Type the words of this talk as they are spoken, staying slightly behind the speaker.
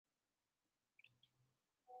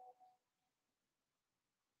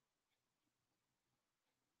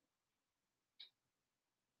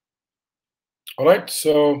All right,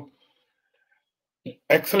 so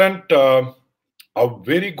excellent. A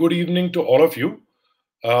very good evening to all of you.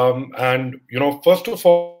 And first of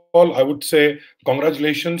all, I would say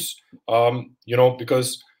congratulations.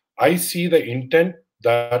 Because I see the intent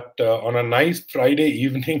that on a nice Friday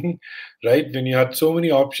evening, right, when you had so many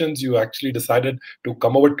options, you actually decided to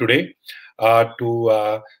come over today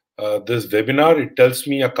to this webinar. It tells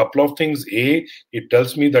me a couple of things. A, it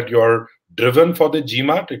tells me that you're driven for the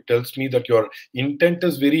GMAT. It tells me that your intent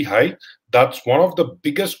is very high. That's one of the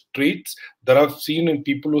biggest traits that I've seen in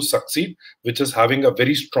people who succeed, which is having a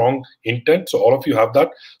very strong intent. So all of you have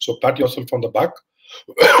that. So pat yourself on the back.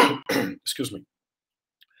 Excuse me.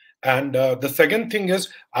 And the second thing is,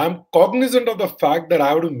 I'm cognizant of the fact that I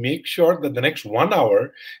have to make sure that the next 1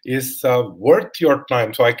 hour is worth your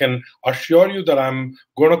time. So I can assure you that I'm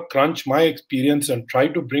going to crunch my experience and try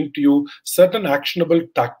to bring to you certain actionable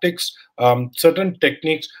tactics, certain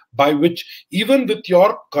techniques by which, even with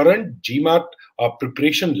your current GMAT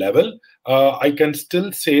preparation level, I can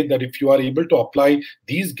still say that if you are able to apply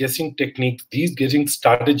these guessing techniques, these guessing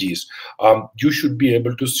strategies, you should be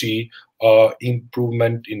able to see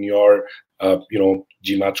improvement in your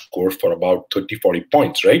GMAT score for about 30-40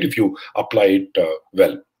 points, right, if you apply it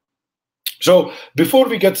well. So before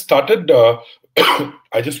we get started,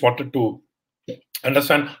 I just wanted to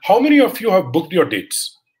understand how many of you have booked your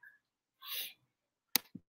dates.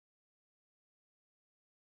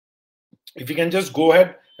 If you can just go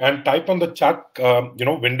ahead and type on the chat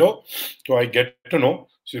window, so I get to know.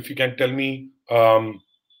 So if you can tell me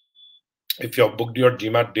if you have booked your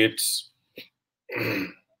GMAT dates.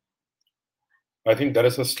 I think there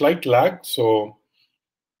is a slight lag, so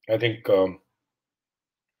I think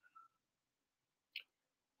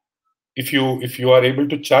if you are able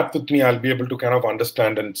to chat with me, I'll be able to kind of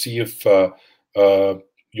understand and see if you are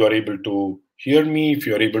able to hear me, if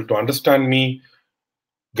you are able to understand me.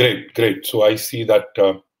 Great. So I see that.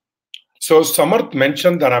 So Samarth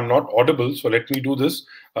mentioned that I'm not audible. So let me do this.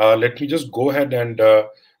 Let me just go ahead and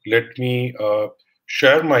let me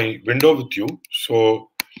share my window with you, so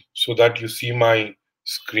that you see my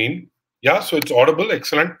screen. Yeah, so it's audible.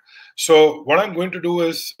 Excellent. So what I'm going to do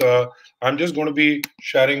is I'm just going to be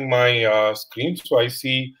sharing my screen. So I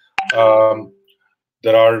see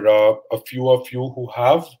there are a few of you who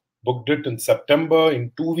have booked it in September,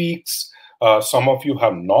 in 2 weeks. Some of you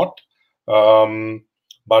have not.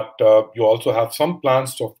 But you also have some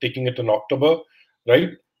plans of taking it in October,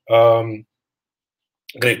 right?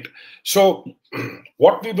 Great. So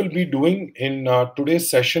what we will be doing in today's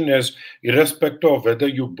session is, irrespective of whether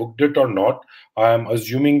you booked it or not, I am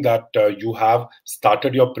assuming that you have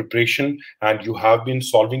started your preparation and you have been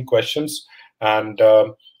solving questions. And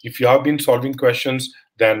if you have been solving questions,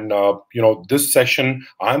 then this session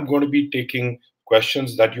I'm going to be taking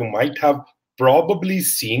questions that you might have probably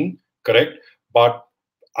seen, correct? But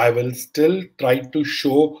I will still try to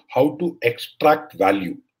show how to extract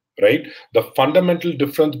value, right? The fundamental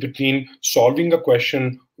difference between solving a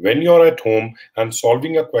question when you're at home and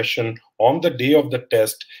solving a question on the day of the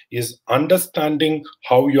test is understanding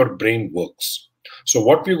how your brain works. So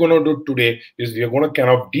what we're going to do today is we're going to kind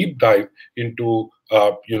of deep dive into,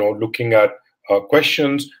 looking at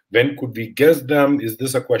questions. When could we guess them? Is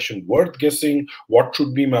this a question worth guessing? What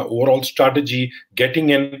should be my overall strategy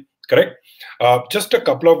getting in? Correct? Just a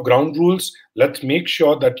couple of ground rules. Let's make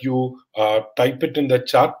sure that you type it in the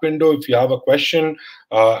chat window if you have a question,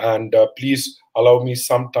 and please allow me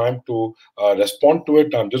some time to respond to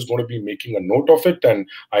it. I'm just going to be making a note of it, and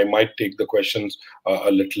I might take the questions a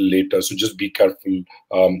little later. So just be careful.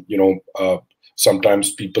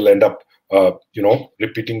 Sometimes people end up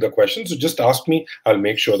repeating the question. So just ask me. I'll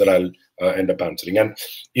make sure that I'll end up answering. And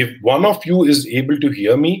if one of you is able to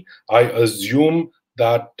hear me, I assume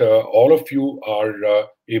that all of you are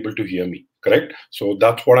able to hear me, correct? So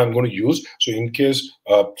that's what I'm going to use. So in case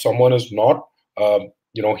someone is not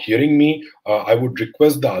hearing me, I would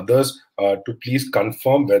request the others to please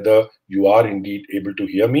confirm whether you are indeed able to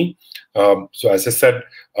hear me. So as I said,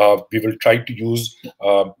 we will try to use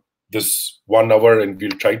this 1 hour, and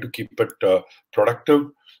we'll try to keep it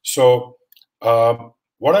productive. So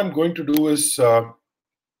what I'm going to do is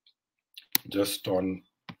just on,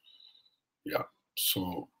 yeah.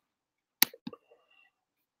 So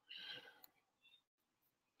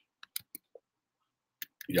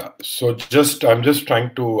yeah, so I'm just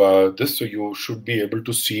trying to this, so you should be able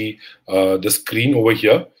to see the screen over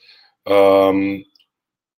here.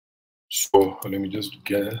 So let me just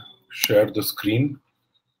share the screen.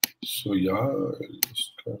 So yeah,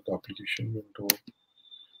 just the application window.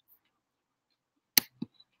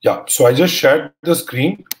 Yeah, so I just shared the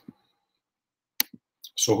screen.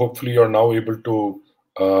 So hopefully you're now able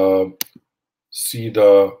to see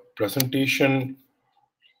the presentation.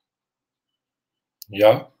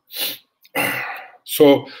 Yeah.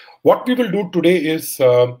 So what we will do today is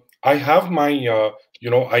I have my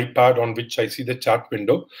iPad on which I see the chat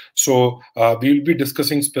window. So we will be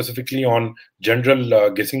discussing specifically on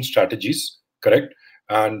general guessing strategies, correct?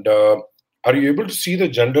 And are you able to see the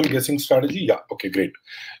general guessing strategy? Yeah. Okay, great.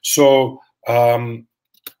 So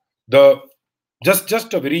the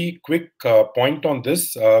just a very quick point on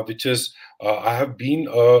this, which is I have been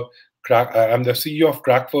a crack. I'm the CEO of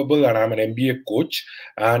Crack Verbal, and I'm an MBA coach.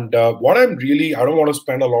 And what I'm really, I don't want to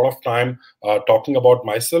spend a lot of time talking about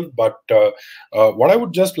myself, but what I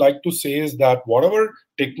would just like to say is that whatever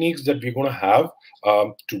techniques that we're going to have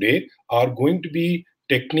today are going to be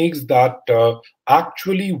techniques that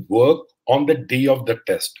actually work on the day of the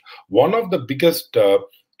test. One of the biggest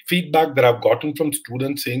feedback that I've gotten from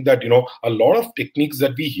students saying that, a lot of techniques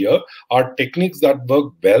that we hear are techniques that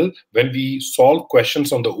work well when we solve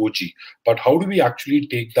questions on the OG. But how do we actually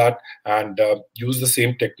take that and use the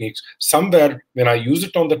same techniques? Somewhere when I use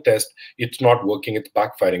it on the test, it's not working, it's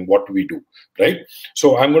backfiring. What do we do, right?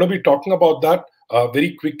 So I'm going to be talking about that.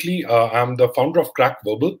 Very quickly, I'm the founder of Crack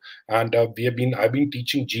Verbal, and I've been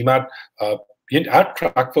teaching GMAT at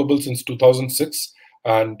Crack Verbal since 2006,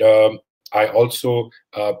 and I also,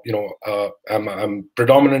 I'm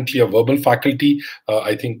predominantly a verbal faculty.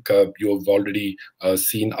 I think you have already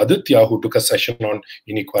seen Aditya, who took a session on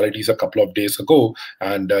inequalities a couple of days ago,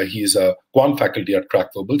 and he's a quant faculty at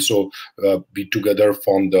Crack Verbal. So we together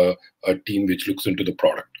form the team which looks into the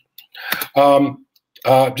product.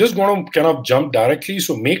 Just going to kind of jump directly.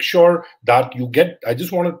 So make sure that I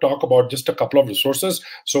just want to talk about just a couple of resources.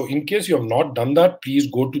 So in case you have not done that, please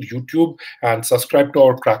go to YouTube and subscribe to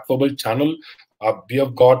our Crack Verbal channel. We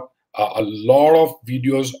have got a lot of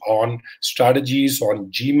videos on strategies, on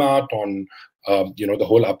GMAT, on the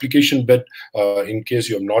whole application bit. In case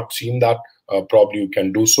you have not seen that, probably you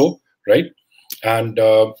can do so, right? And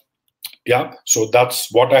yeah, so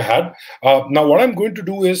that's what I had. Now, what I'm going to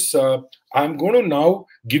do is I'm going to now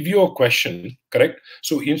give you a question, correct?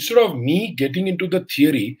 So instead of me getting into the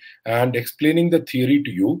theory and explaining the theory to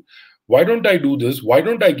you, why don't I do this? Why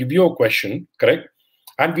don't I give you a question, correct?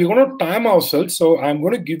 And we're going to time ourselves. So I'm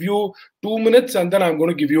going to give you 2 minutes, and then I'm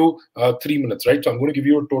going to give you 3 minutes, right? So I'm going to give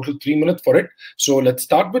you a total 3 minutes for it. So let's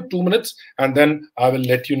start with 2 minutes, and then I will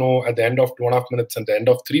let you know at the end of 2.5 minutes and the end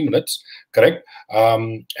of 3 minutes, correct?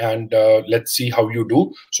 And let's see how you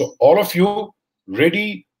do. So all of you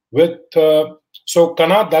ready with... so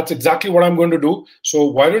Kana, that's exactly what I'm going to do. So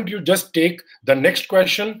why don't you just take the next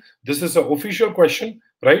question? This is an official question,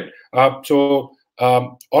 right? So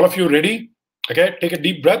all of you ready? Okay, take a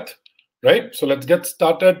deep breath, right? So let's get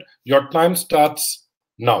started. Your time starts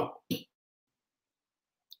now.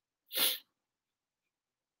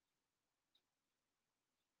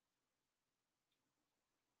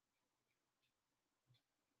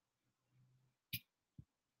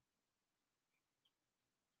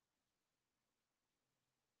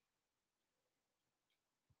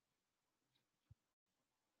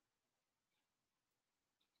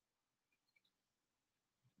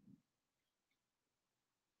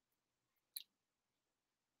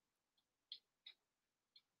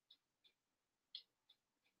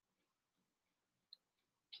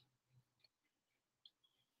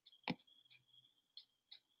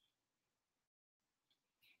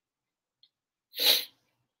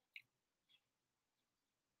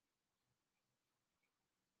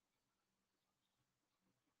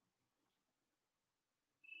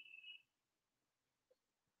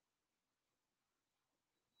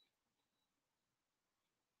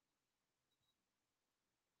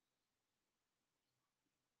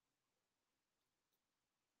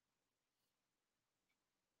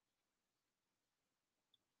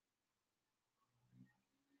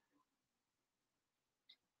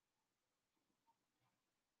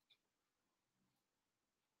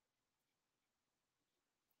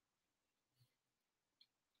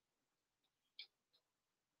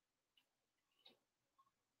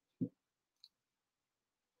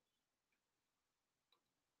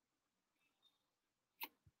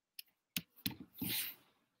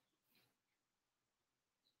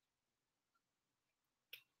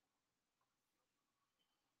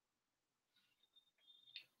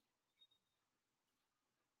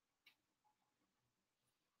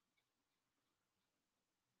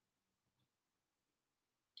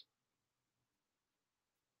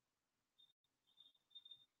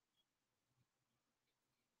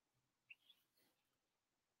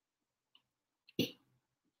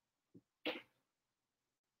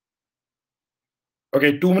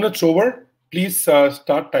 Okay, 2 minutes over. please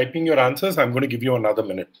start typing your answers. I'm going to give you another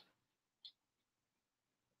minute.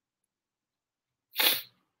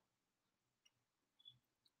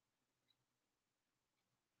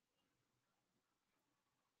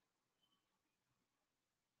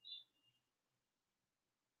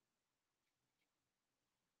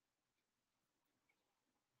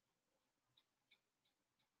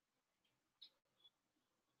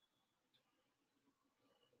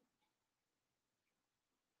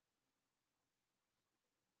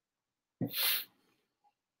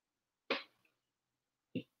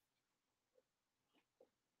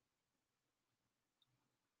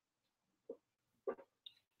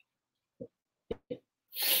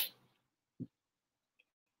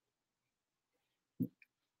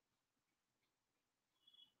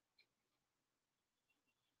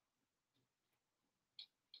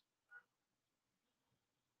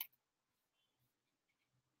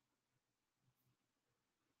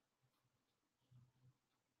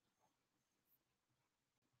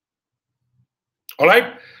 All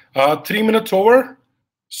right, 3 minutes over.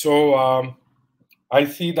 So I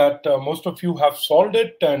see that most of you have solved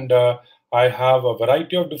it, and I have a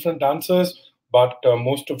variety of different answers, but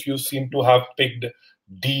most of you seem to have picked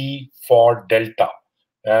D for Delta.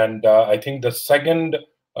 And I think the second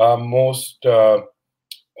most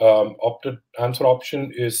opted answer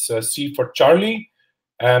option is C for Charlie.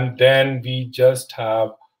 And then we just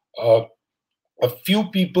have a few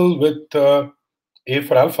people with A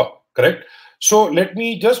for Alpha, correct? So let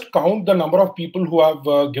me just count the number of people who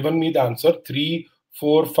have given me the answer. 3,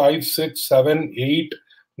 4, 5, 6, 7, 8,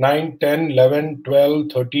 9, 10, 11,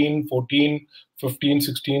 12, 13, 14, 15,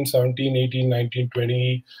 16, 17, 18, 19,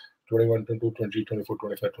 20, 21, 22, 23, 24,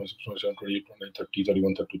 25, 26, 27, 28, 29, 30,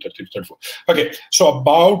 31, 32, 33, 34. Okay, so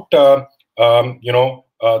about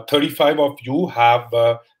 35 of you have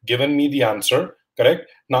given me the answer, correct?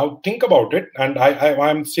 Now think about it, and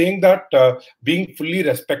I'm saying that being fully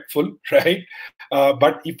respectful, right?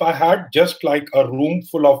 But if I had just like a room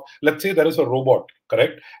full of, let's say there is a robot,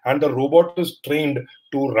 correct? And the robot is trained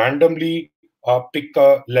to randomly pick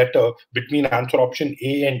a letter between answer option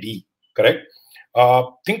A and E, correct?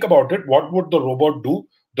 Think about it. What would the robot do?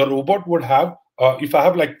 The robot would have, if I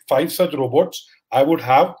have like 5 such robots, I would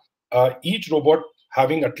have each robot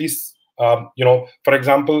having at least, for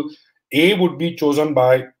example, A would be chosen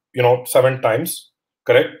by 7 times,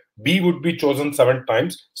 correct? B would be chosen 7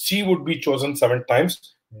 times, C would be chosen 7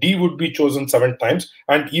 times, D would be chosen 7 times,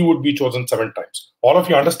 and E would be chosen 7 times. All of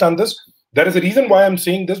you understand this? There is a reason why I'm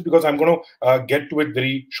saying this, because I'm going to get to it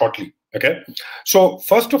very shortly. Okay. So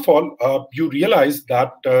first of all, you realize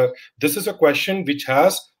that this is a question which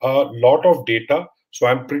has a lot of data. So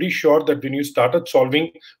I'm pretty sure that when you started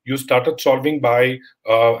solving by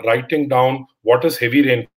writing down what is heavy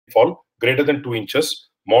rainfall, greater than 2 inches,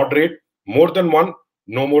 moderate, more than 1,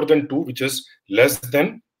 no more than 2, which is less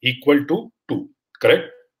than equal to 2, correct?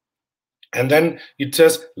 And then it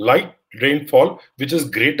says light rainfall, which is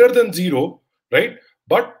greater than 0, right?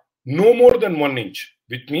 But no more than 1 inch,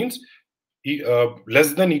 which means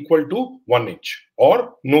less than equal to 1 inch,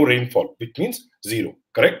 or no rainfall, which means 0,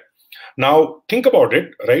 correct? Now think about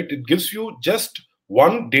it, right? It gives you just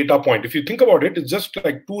one data point. If you think about it, it's just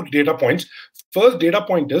like 2 data points. First data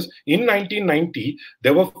point is in 1990,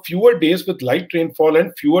 there were fewer days with light rainfall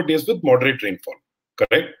and fewer days with moderate rainfall,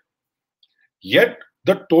 correct? Yet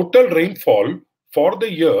the total rainfall for the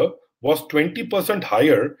year was 20%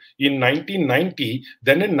 higher in 1990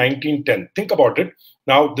 than in 1910. Think about it.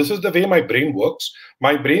 Now, this is the way my brain works.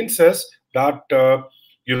 My brain says that,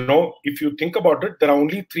 if you think about it, there are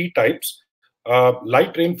only 3 types: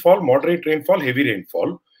 light rainfall, moderate rainfall, heavy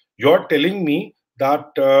rainfall. You're telling me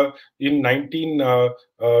that in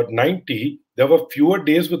 1990, there were fewer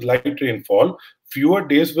days with light rainfall, fewer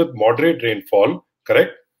days with moderate rainfall,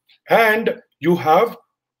 correct? And you have,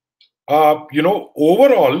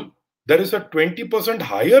 overall, there is a 20%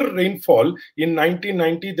 higher rainfall in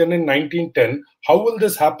 1990 than in 1910. How will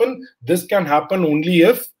this happen? This can happen only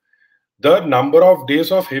if the number of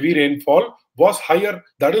days of heavy rainfall was higher.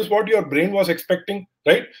 That is what your brain was expecting,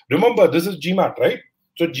 right? Remember, this is GMAT, right?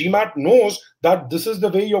 So GMAT knows that this is the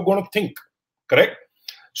way you're going to think, correct?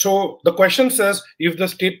 So the question says, if the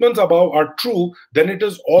statements above are true, then it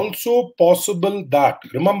is also possible that,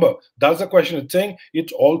 remember, that's the question. It's saying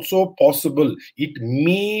it's also possible. It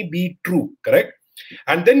may be true, correct?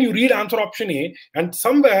 And then you read answer option A, and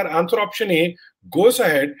somewhere answer option A goes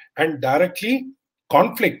ahead and directly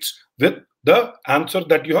conflicts with the answer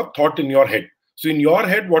that you have thought in your head. So in your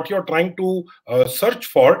head, what you're trying to search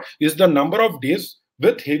for is the number of days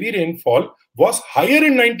with heavy rainfall was higher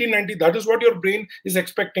in 1990. That is what your brain is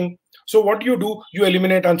expecting. So what do? You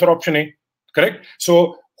eliminate answer option A. Correct?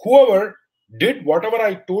 So whoever did whatever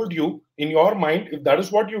I told you in your mind, if that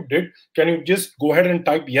is what you did, can you just go ahead and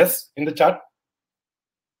type yes in the chat?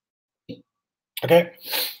 Okay.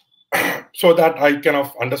 So that I kind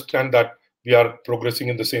of understand that we are progressing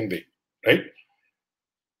in the same way, right?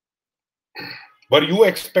 Were you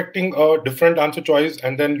expecting a different answer choice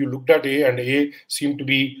and then you looked at A and A seemed to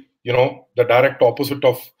be, the direct opposite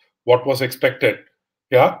of what was expected?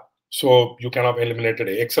 Yeah. So you kind of eliminated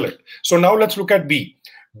A. Excellent. So now let's look at B.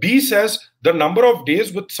 B says the number of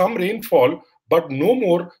days with some rainfall, but no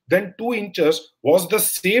more than 2 inches was the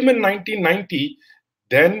same in 1990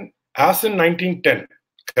 then as in 1910.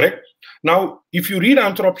 Correct? Now, if you read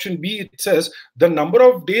answer option B, it says the number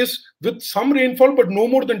of days with some rainfall, but no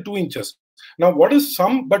more than 2 inches. Now, what is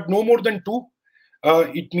some but no more than 2?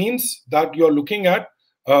 It means that you're looking at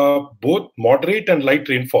both moderate and light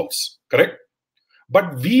rainfalls, correct?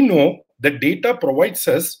 But we know the data provides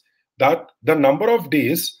us that the number of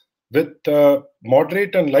days with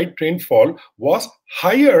moderate and light rainfall was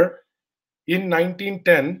higher in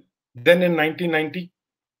 1910 than in 1990.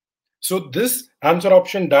 So this answer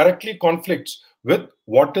option directly conflicts with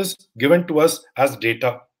what is given to us as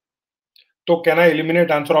data. So can I eliminate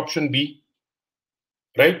answer option B?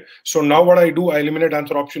 Right? So now what I do, I eliminate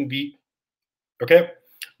answer option B. Okay.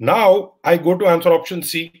 Now I go to answer option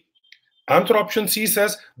C. Answer option C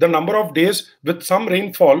says the number of days with some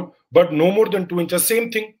rainfall, but no more than 2 inches.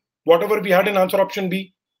 Same thing, whatever we had in answer option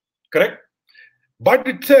B. Correct? But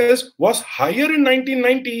it says was higher in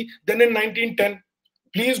 1990 than in 1910.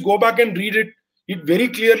 Please go back and read it. It very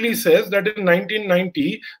clearly says that in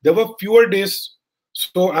 1990, there were fewer days.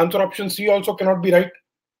 So answer option C also cannot be right.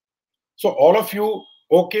 So all of you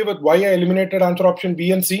okay with why I eliminated answer option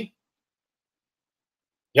B and C?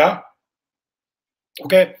 Yeah?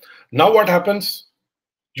 Okay. Now what happens?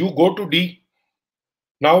 You go to D.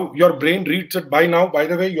 Now your brain reads it by now. By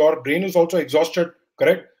the way, your brain is also exhausted,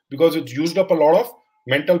 correct? Because it's used up a lot of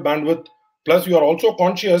mental bandwidth. Plus, you are also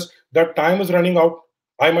conscious that time is running out.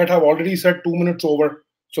 I might have already said 2 minutes over.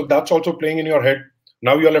 So that's also playing in your head.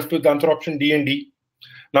 Now you're left with answer option D and D.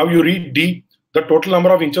 Now you read D, the total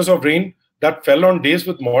number of inches of rain that fell on days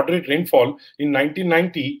with moderate rainfall in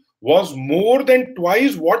 1990 was more than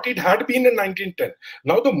twice what it had been in 1910.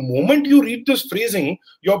 Now, the moment you read this phrasing,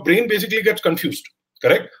 your brain basically gets confused,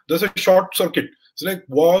 correct? There's a short circuit. It's like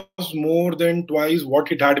was more than twice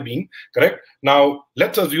what it had been, correct? Now,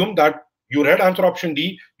 let's assume that you read answer option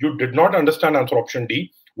D, you did not understand answer option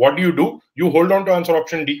D. What do? You hold on to answer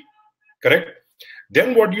option D, correct?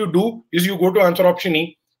 Then what you do is you go to answer option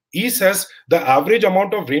E. E says the average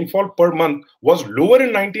amount of rainfall per month was lower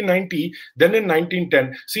in 1990 than in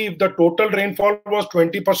 1910. See, if the total rainfall was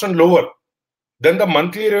 20% lower, then the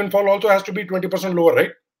monthly rainfall also has to be 20% lower,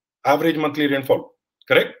 right? Average monthly rainfall,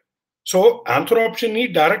 correct? So answer option E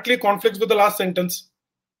directly conflicts with the last sentence.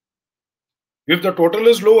 If the total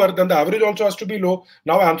is lower, then the average also has to be low.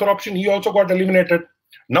 Now answer option E also got eliminated.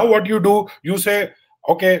 Now what you do, you say,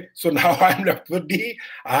 okay, so now I'm left with D.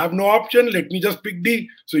 I have no option. Let me just pick D.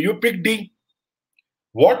 So you pick D.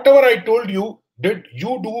 Whatever I told you, did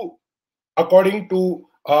you do according to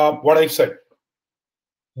what I said?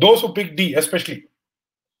 Those who pick D, especially,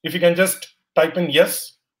 if you can just type in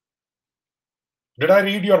yes. Did I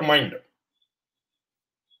read your mind?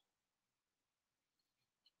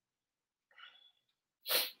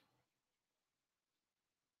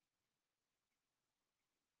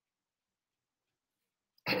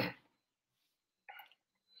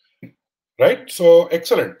 Right? So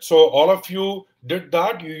excellent. So all of you did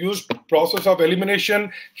that. You used process of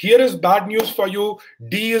elimination. Here is bad news for you.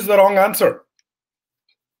 D is the wrong answer.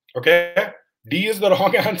 Okay? D is the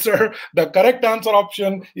wrong answer. The correct answer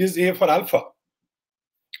option is A for alpha.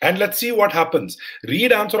 And let's see what happens.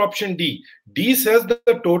 Read answer option D. D says that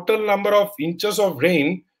the total number of inches of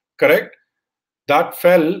rain, correct, that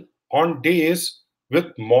fell on days with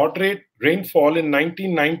moderate rainfall in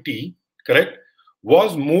 1990, correct,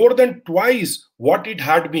 was more than twice what it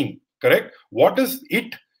had been, correct? What is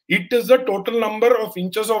it? It is the total number of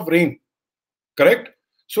inches of rain, correct?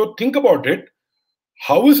 So think about it.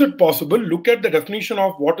 How is it possible? Look at the definition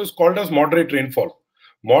of what is called as moderate rainfall.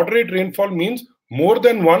 Moderate rainfall means more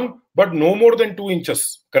than 1, but no more than 2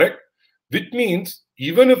 inches, correct? Which means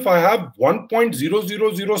even if I have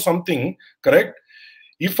 1.000 something, correct?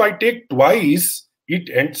 If I take twice, it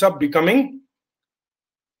ends up becoming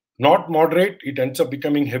not moderate, it ends up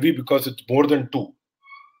becoming heavy because it's more than 2,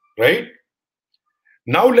 right?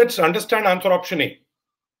 Now let's understand answer option A.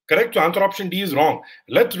 Correct? So answer option D is wrong.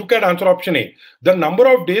 Let's look at answer option A. The number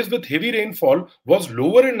of days with heavy rainfall was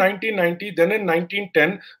lower in 1990 than in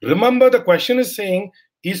 1910. Remember, the question is saying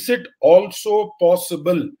is it also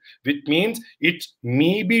possible? Which means it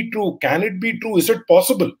may be true. Can it be true? Is it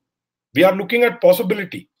possible? We are looking at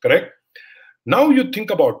possibility, correct? Now you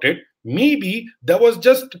think about it, maybe there was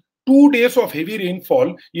just 2 days of heavy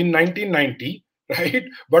rainfall in 1990, right?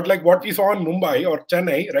 But like what we saw in Mumbai or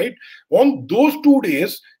Chennai, right? On those 2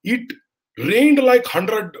 days, it rained like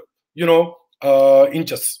 100,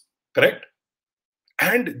 inches, correct?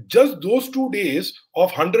 And just those 2 days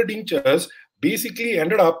of 100 inches basically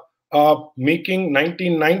ended up making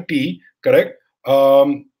 1990, correct, uh,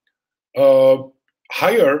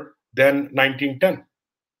 higher than 1910,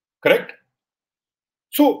 correct?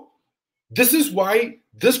 So this is why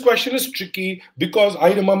this question is tricky, because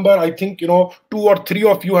I remember, I think, 2 or 3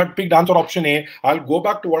 of you had picked answer option A. I'll go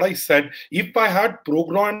back to what I said. If I had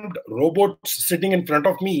programmed robots sitting in front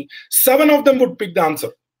of me, 7 of them would pick the answer,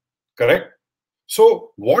 correct?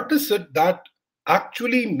 So what is it that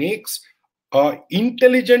actually makes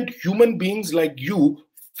intelligent human beings like you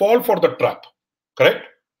fall for the trap, correct?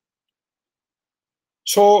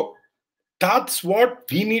 So that's what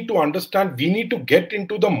we need to understand. We need to get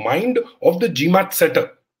into the mind of the GMAT setter,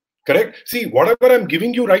 correct? See, whatever I'm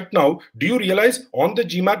giving you right now, do you realize on the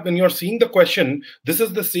GMAT, when you're seeing the question, this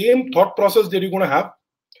is the same thought process that you're going to have?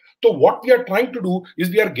 So what we are trying to do is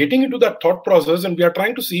we are getting into that thought process and we are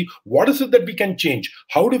trying to see what is it that we can change.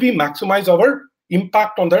 How do we maximize our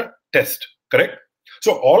impact on the test, correct?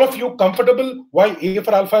 So all of you comfortable why A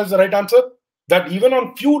for alpha is the right answer? That even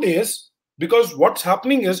on few days, because what's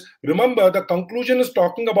happening is, remember, the conclusion is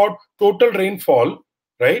talking about total rainfall,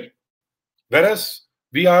 right? Whereas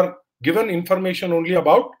we are given information only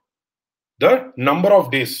about the number of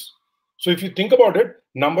days. So if you think about it,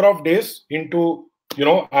 number of days into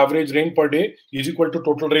average rain per day is equal to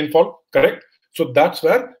total rainfall, correct? So that's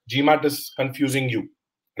where GMAT is confusing you,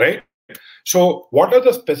 right? So what are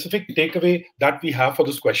the specific takeaway that we have for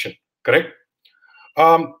this question, correct?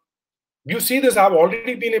 You see this, I've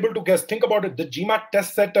already been able to guess. Think about it. The GMAT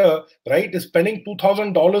test setter, right, is spending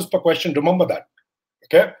 $2,000 per question. Remember that.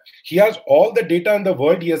 Okay. He has all the data in the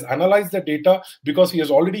world. He has analyzed the data because he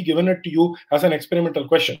has already given it to you as an experimental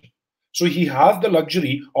question. So he has the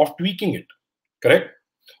luxury of tweaking it. Correct.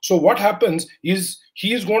 So what happens is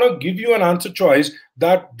he is going to give you an answer choice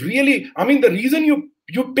that really, I mean, the reason you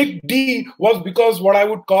picked D was because what I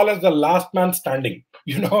would call as the last man standing.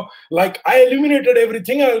 Like I eliminated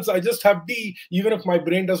everything else. I just have D. Even if my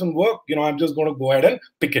brain doesn't work, I'm just going to go ahead and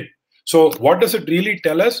pick it. So what does it really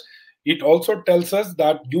tell us? It also tells us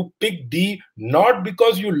that you picked D not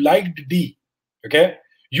because you liked D. Okay.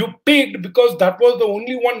 You picked because that was the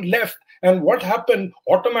only one left. And what happened?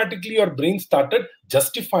 Automatically, your brain started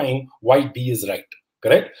justifying why D is right.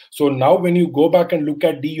 Correct? So now when you go back and look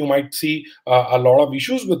at D, you might see a lot of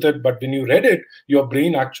issues with it. But when you read it, your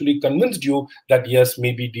brain actually convinced you that, yes,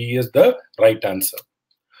 maybe D is the right answer.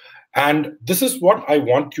 And this is what I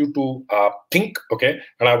want you to think, okay?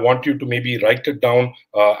 And I want you to maybe write it down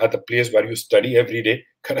at the place where you study every day,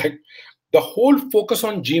 correct? The whole focus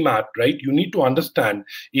on GMAT, right, you need to understand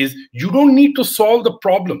is you don't need to solve the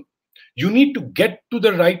problem. You need to get to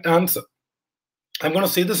the right answer. I'm going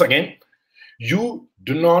to say this again. You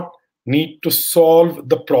do not need to solve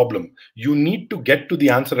the problem. You need to get to the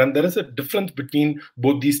answer. And there is a difference between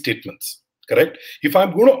both these statements, correct? If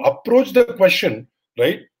I'm going to approach the question,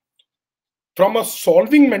 right, from a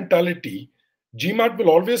solving mentality, GMAT will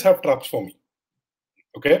always have traps for me,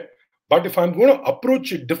 okay? But if I'm going to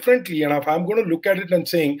approach it differently, and if I'm going to look at it and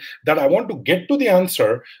saying that I want to get to the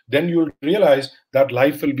answer, then you'll realize that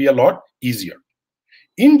life will be a lot easier.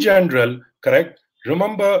 In general, correct,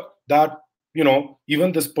 remember that,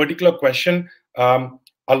 even this particular question,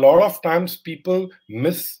 a lot of times people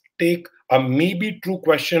mistake a maybe true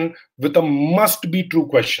question with a must be true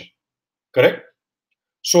question, correct?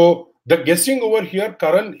 So the guessing over here,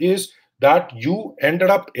 Karan, is that you ended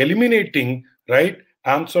up eliminating, right,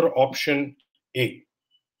 answer option A,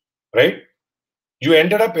 right? You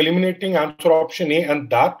ended up eliminating answer option A, and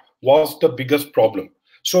that was the biggest problem.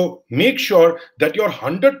 So make sure that you're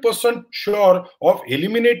 100% sure of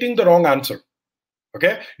eliminating the wrong answer.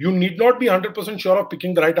 Okay, you need not be 100% sure of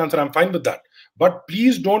picking the right answer. I'm fine with that. But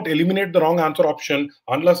please don't eliminate the wrong answer option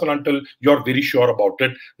unless and until you're very sure about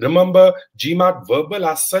it. Remember, GMAT verbal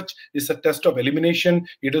as such is a test of elimination.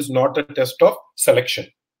 It is not a test of selection.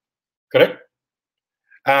 Correct?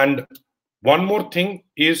 And one more thing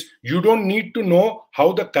is you don't need to know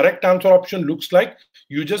how the correct answer option looks like.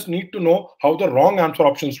 You just need to know how the wrong answer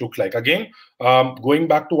options look like. Again, going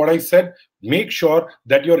back to what I said, make sure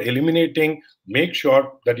that you're eliminating, make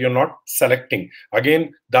sure that you're not selecting.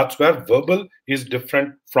 Again, that's where verbal is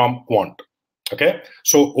different from quant. Okay,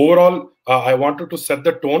 so overall, I wanted to set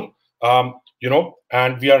the tone,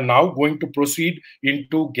 and we are now going to proceed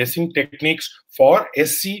into guessing techniques for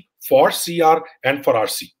SC, for CR, and for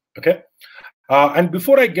RC. Okay, and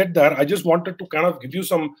before I get there, I just wanted to kind of give you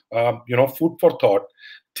some, food for thought.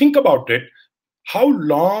 Think about it. How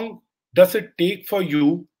long does it take for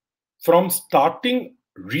you from starting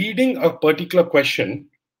reading a particular question,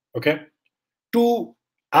 okay, to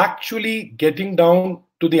actually getting down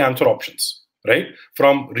to the answer options, right?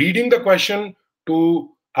 From reading the question to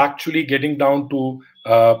actually getting down to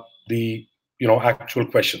the actual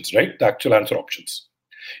questions, right? The actual answer options.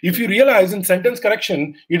 If you realize in sentence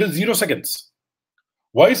correction, it is 0 seconds.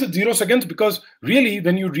 Why is it 0 seconds? Because really,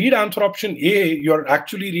 when you read answer option A, you're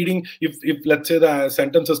actually reading, if let's say the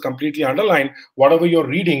sentence is completely underlined, whatever you're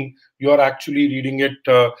reading, you're actually reading it,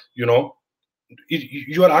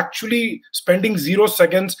 you are actually spending 0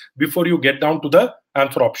 seconds before you get down to the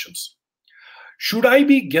answer options. Should I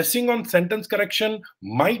be guessing on sentence correction?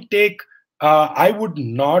 Might take, I would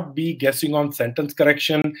not be guessing on sentence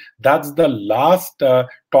correction. That's the last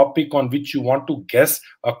topic on which you want to guess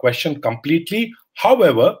a question completely.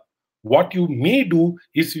 However, what you may do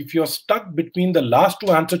is if you're stuck between the last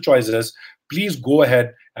two answer choices, please go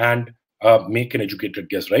ahead and make an educated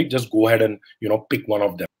guess, right? Just go ahead and, pick one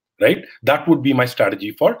of them, right? That would be my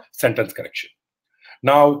strategy for sentence correction.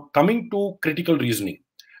 Now, coming to critical reasoning.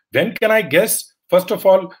 When can I guess? First of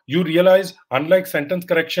all, you realize, unlike sentence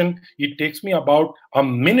correction, it takes me about a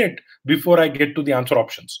minute before I get to the answer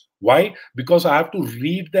options. Why? Because I have to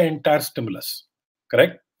read the entire stimulus,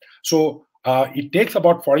 correct? So it takes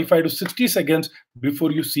about 45 to 60 seconds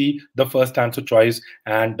before you see the first answer choice.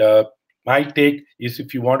 And my take is,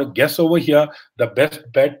 if you want to guess over here, the best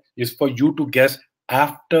bet is for you to guess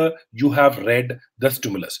after you have read the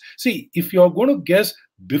stimulus. See, if you're going to guess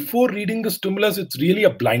before reading the stimulus, it's really a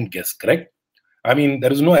blind guess, correct? I mean,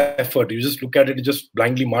 there is no effort. You just look at it, you just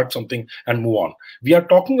blindly mark something and move on. We are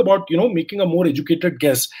talking about, making a more educated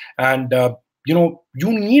guess. And, you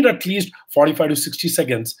need at least 45 to 60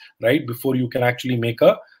 seconds, right, before you can actually make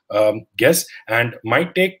a guess. And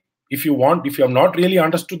might take, if you have not really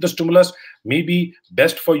understood the stimulus, maybe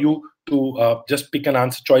best for you to just pick an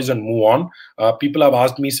answer choice and move on. People have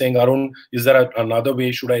asked me saying, Arun, is there another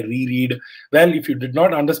way? Should I reread? Well, if you did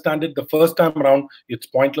not understand it the first time around, it's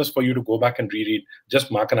pointless for you to go back and reread.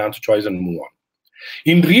 Just mark an answer choice and move on.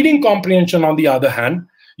 In reading comprehension, on the other hand,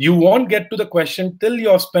 you won't get to the question till you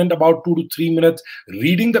have spent about 2 to 3 minutes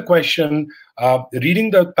reading the question, reading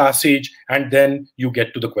the passage, and then you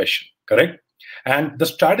get to the question, correct? And the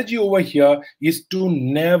strategy over here is to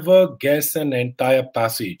never guess an entire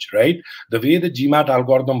passage, right? The way the GMAT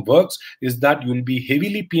algorithm works is that you'll be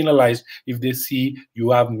heavily penalized if they see you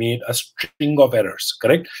have made a string of errors,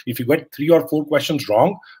 correct? If you get 3 or 4 questions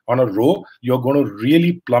wrong on a row, you're going to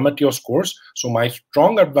really plummet your scores. So my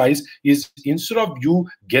strong advice is, instead of you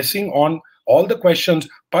guessing on all the questions,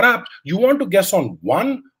 perhaps you want to guess on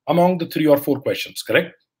one among the 3 or 4 questions,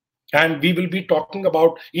 correct? And we will be talking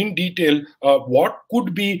about in detail what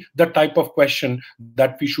could be the type of question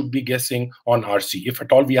that we should be guessing on RC. If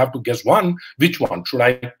at all we have to guess one, which one? Should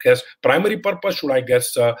I guess primary purpose? Should I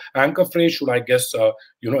guess anchor phrase? Should I guess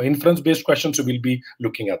inference-based questions? So we'll be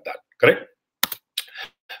looking at that, correct?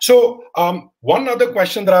 So one other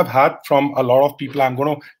question that I've had from a lot of people, I'm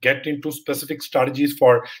going to get into specific strategies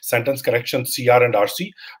for sentence correction, CR and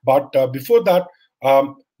RC. But before that,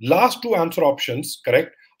 last two answer options,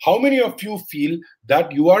 correct? How many of you feel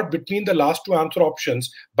that you are between the last two answer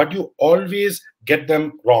options, but you always get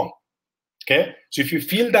them wrong? Okay. So if you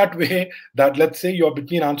feel that way, that let's say you're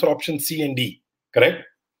between answer option C and D, correct?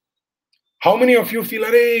 How many of you feel,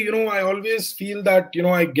 I always feel that,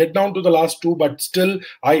 I get down to the last two, but still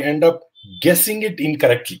I end up guessing it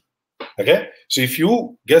incorrectly. Okay. So if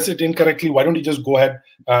you guess it incorrectly, why don't you just go ahead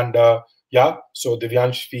and, so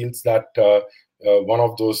Divyansh feels that one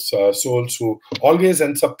of those souls who always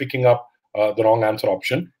ends up picking up the wrong answer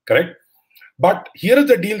option, correct? But here is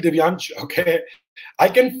the deal, Divyansh, okay? I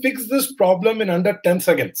can fix this problem in under 10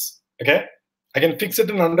 seconds, okay? I can fix it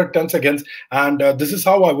in under 10 seconds, and this is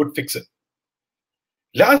how I would fix it.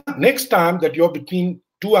 Next time that you're between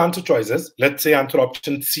two answer choices, let's say answer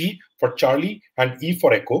option C for Charlie and E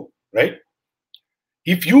for Echo, right?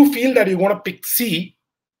 If you feel that you want to pick C,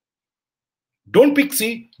 don't pick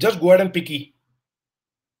C, just go ahead and pick E,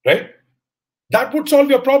 right? That would solve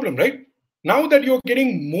your problem, right? Now that you're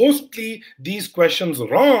getting mostly these questions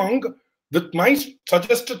wrong, with my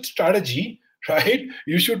suggested strategy, right,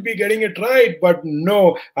 you should be getting it right. But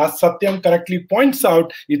no, as Satyam correctly points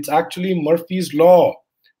out, it's actually Murphy's law,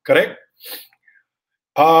 correct?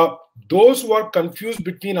 Uh, those who are confused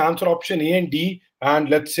between answer option A and D, and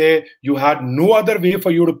let's say you had no other way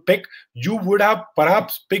for you to pick, you would have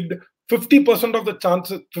perhaps picked 50% of the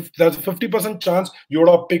chances. There's a 50% chance you would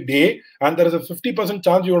have picked A, and there is a 50%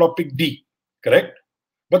 chance you would have picked D. Correct?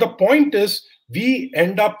 But the point is, we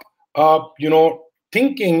end up,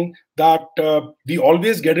 thinking that we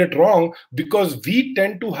always get it wrong because we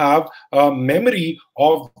tend to have a memory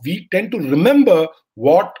of, we tend to remember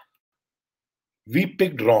what we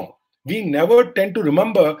picked wrong. We never tend to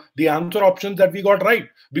remember the answer options that we got right.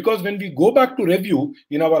 Because when we go back to review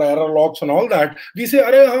in our error logs and all that, we say,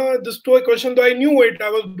 this question, though I knew it, I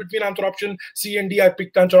was between answer option C and D, I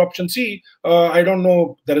picked answer option C. I don't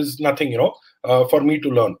know, there is nothing, for me to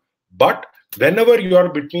learn. But whenever you are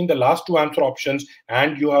between the last two answer options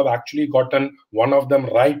and you have actually gotten one of them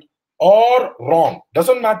right or wrong,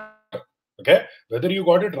 doesn't matter. Okay, whether you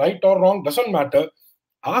got it right or wrong doesn't matter.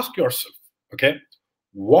 Ask yourself, okay,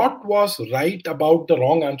 what was right about the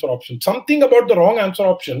wrong answer option? Something about the wrong answer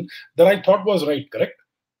option that I thought was right, correct?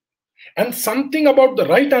 And something about the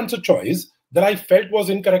right answer choice that I felt was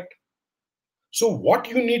incorrect. So what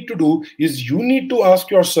you need to do is you need to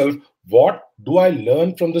ask yourself, what do I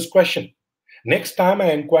learn from this question? Next time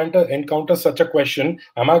I encounter such a question,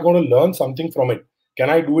 am I going to learn something from it? Can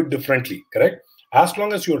I do it differently? Correct? As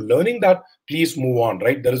long as you're learning that, please move on,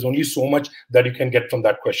 right? There is only so much that you can get from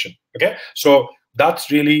that question. Okay. So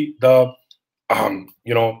that's really the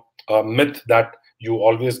myth that you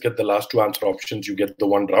always get the last two answer options, you get the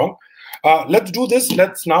one wrong. Let's do this.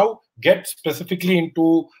 Let's now get specifically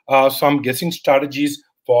into some guessing strategies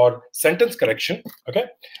for sentence correction. Okay.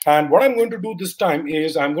 And what I'm going to do this time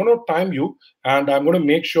is I'm going to time you, and I'm going to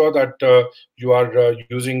make sure that you are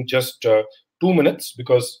using just 2 minutes,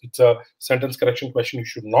 because it's a sentence correction question. You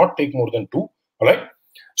should not take more than two. All right.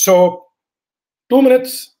 So 2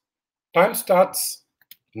 minutes, time starts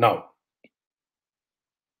now.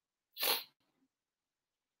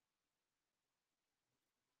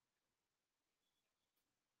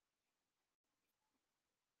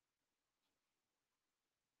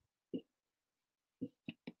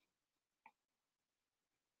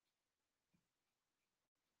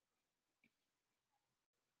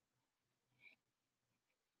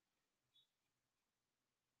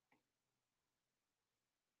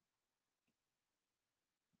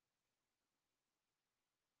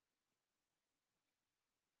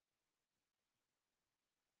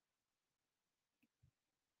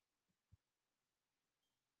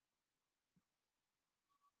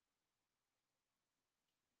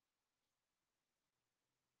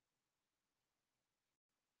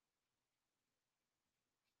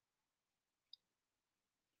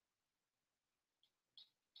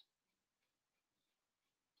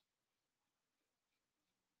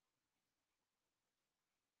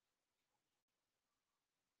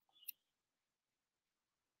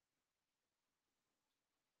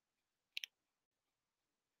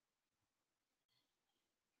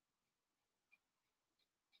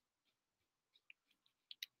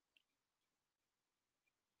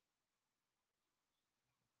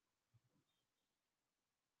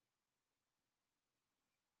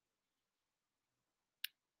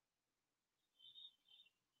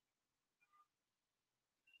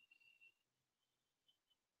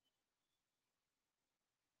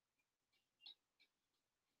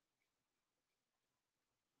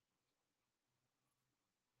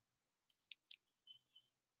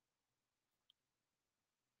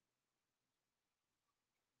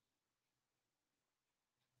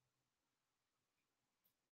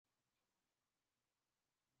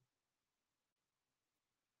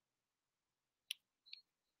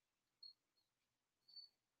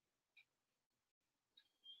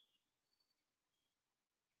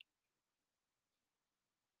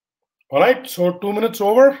 All right. So 2 minutes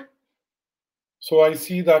over. So I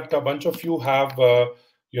see that a bunch of you have,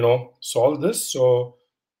 solved this. So,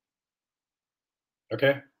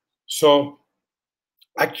 okay. So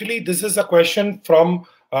actually, this is a question from,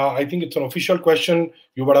 I think it's an official question.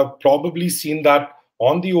 You would have probably seen that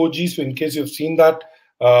on the OG. So in case you've seen that,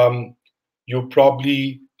 you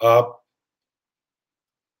probably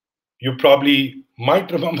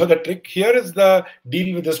might remember the trick. Here is the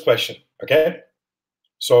deal with this question. Okay.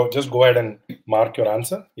 So just go ahead and mark your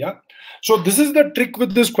answer. Yeah. So this is the trick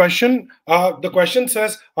with this question. The question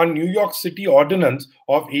says a New York City ordinance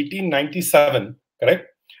of 1897, correct?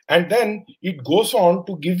 And then it goes on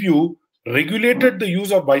to give you regulated the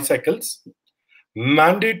use of bicycles,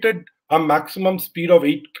 mandated a maximum speed of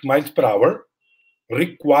 8 miles per hour,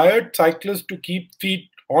 required cyclists to keep feet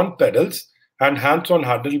on pedals and hands on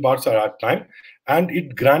handlebars at that time, and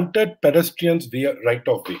it granted pedestrians right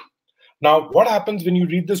of way. Now, what happens when you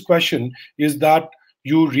read this question is that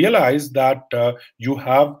you realize that you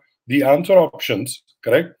have the answer options,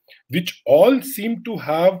 correct, which all seem to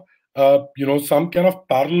have some kind of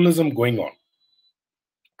parallelism going on,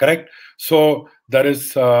 correct? So there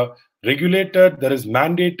is regulated, there is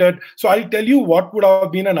mandated. So I'll tell you what would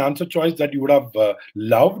have been an answer choice that you would have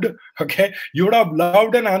loved. Okay, you would have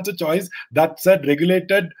loved an answer choice that said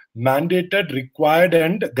regulated, mandated, required,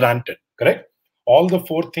 and granted, correct? All the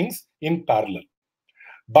four things in parallel.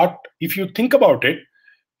 But if you think about it,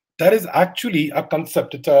 there is actually a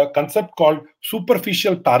concept. It's a concept called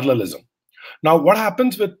superficial parallelism. Now, what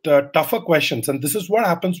happens with tougher questions, and this is what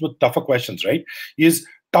happens with tougher questions, right? Is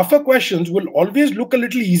tougher questions will always look a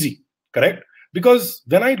little easy, correct? Because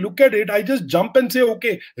when I look at it, I just jump and say,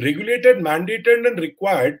 okay, regulated, mandated, and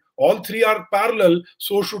required, all three are parallel,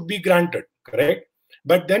 so should be granted, correct?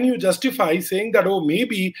 But then you justify saying that, oh,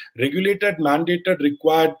 maybe regulated, mandated,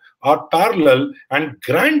 required are parallel, and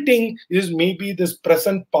granting is maybe this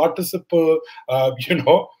present participle, kind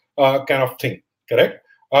of thing, correct?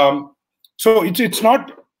 So it's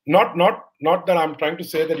not that I'm trying to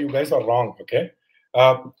say that you guys are wrong, okay?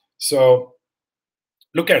 So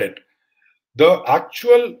look at it. The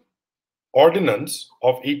actual ordinance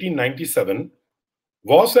of 1897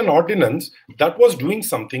 was an ordinance that was doing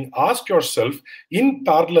something. Ask yourself, in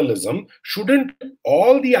parallelism, shouldn't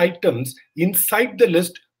all the items inside the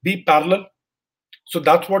list be parallel? So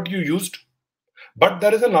that's what you used. But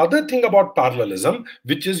there is another thing about parallelism,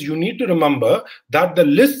 which is you need to remember that the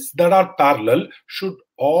lists that are parallel should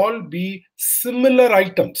all be similar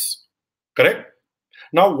items, correct?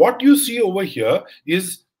 Now, what you see over here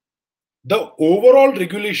is the overall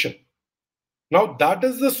regulation. Now, that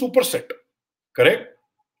is the superset, correct?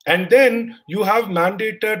 And then you have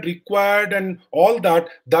mandated, required, and all that.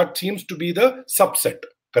 That seems to be the subset,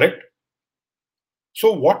 correct?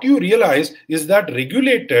 So what you realize is that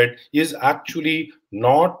regulated is actually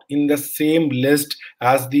not in the same list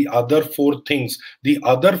as the other four things. The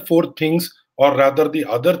other four things, or rather the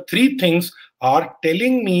other three things, are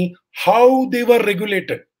telling me how they were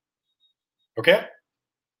regulated. Okay?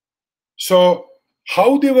 So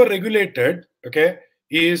how they were regulated, okay,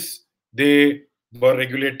 is they were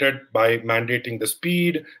regulated by mandating the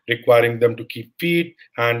speed, requiring them to keep feet,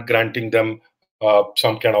 and granting them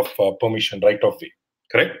some kind of permission right of way.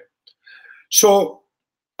 Correct? So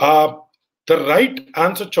the right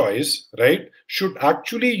answer choice, right, should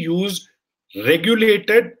actually use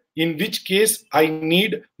regulated, in which case I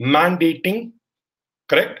need mandating,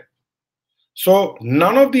 correct? So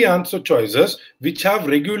none of the answer choices which have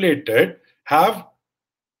regulated have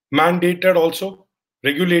mandated also.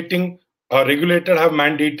 Regulated have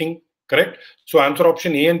mandating, correct? So answer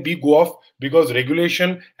option A and B go off because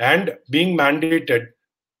regulation and being mandated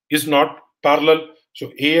is not parallel.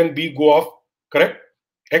 So A and B go off, correct?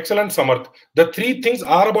 Excellent, Samarth. The three things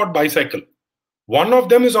are about bicycle. One of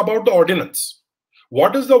them is about the ordinance.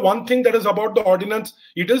 What is the one thing that is about the ordinance?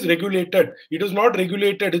 It is regulated. It is not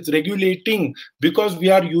regulated, it's regulating, because we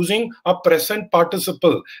are using a present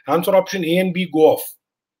participle. Answer option A and B go off.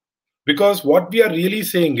 Because what we are really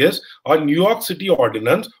saying is a New York City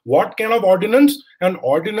ordinance. What kind of ordinance? An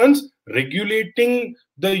ordinance regulating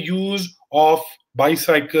the use of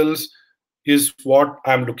bicycles is what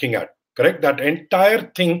I'm looking at. Correct? That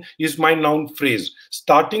entire thing is my noun phrase,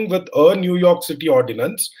 starting with a New York City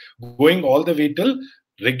ordinance, going all the way till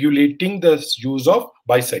regulating the use of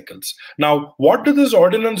bicycles. Now, what did this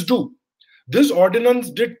ordinance do? This ordinance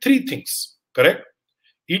did three things, correct?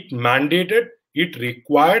 It mandated, it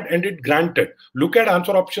required, and it granted. Look at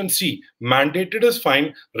answer option C. Mandated is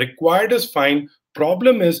fine, required is fine.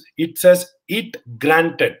 Problem is, it says it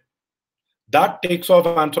granted. That takes off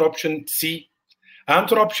answer option C.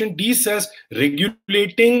 Answer option D says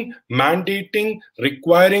regulating, mandating,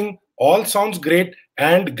 requiring, all sounds great,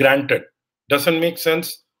 and granted. Doesn't make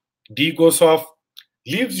sense. D goes off.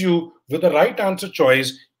 Leaves you with the right answer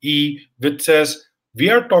choice, E, which says we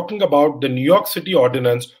are talking about the New York City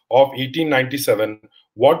Ordinance of 1897.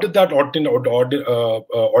 What did that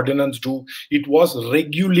ordinance do? It was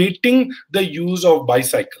regulating the use of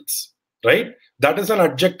bicycles, right? That is an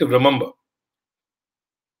adjective, remember.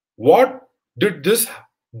 What did this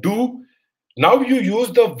do? Now you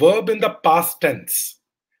use the verb in the past tense.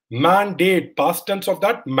 Mandate, past tense of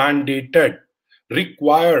that, mandated.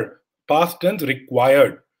 Require, past tense,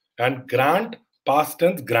 required. And grant, past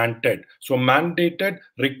tense, granted. So mandated,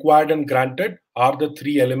 required, and granted are the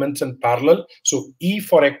three elements in parallel. So E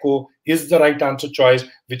for echo is the right answer choice,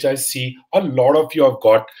 which I see a lot of you have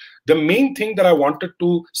got. The main thing that I wanted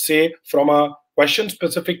to say from a question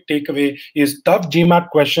specific takeaway is tough GMAT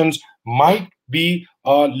questions might be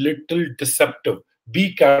a little deceptive.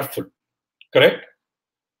 Be careful, correct?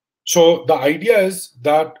 So the idea is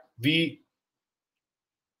that the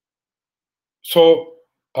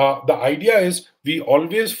idea is we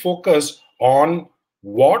always focus on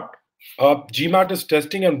what GMAT is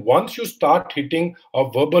testing, and once you start hitting a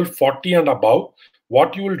verbal 40 and above,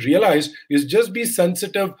 what you will realize is just be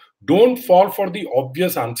sensitive. Don't fall for the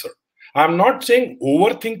obvious answer. I'm not saying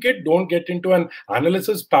overthink it, don't get into an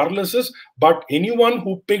analysis paralysis, but anyone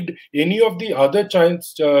who picked any of the other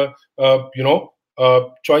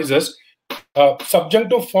choices,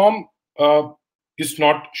 subjunctive form is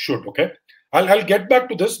not should. Okay, I'll get back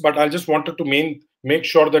to this, but I just wanted to make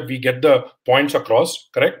sure that we get the points across,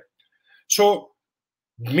 correct? So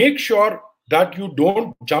make sure that you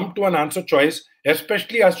don't jump to an answer choice,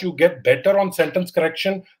 especially as you get better on sentence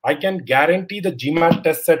correction. I can guarantee the GMAT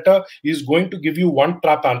test setter is going to give you one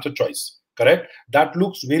trap answer choice, correct? That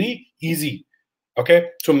looks very easy. Okay,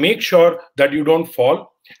 so make sure that you don't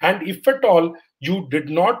fall. And if at all you did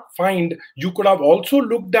not find, you could have also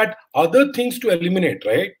looked at other things to eliminate,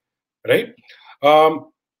 right?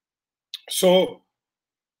 So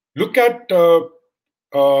look at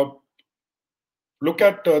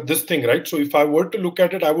this thing, right? So if I were to look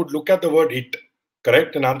at it, I would look at the word it,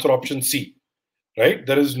 correct? And answer option C, right?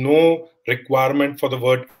 There is no requirement for the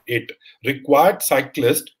word it. Required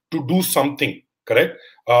cyclist to do something, correct?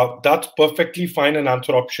 That's perfectly fine in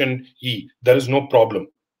answer option E. There is no problem,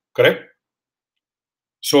 correct?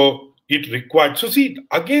 So it required. So see,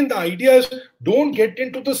 again, the idea is don't get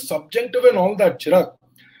into the subjunctive and all that, Chirag.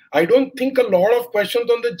 I don't think a lot of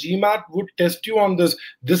questions on the GMAT would test you on this.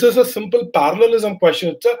 This is a simple parallelism question.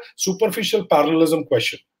 It's a superficial parallelism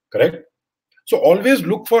question, correct? So always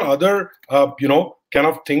look for other, kind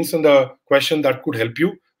of things in the question that could help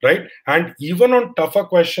you, right? And even on tougher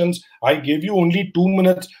questions, I gave you only 2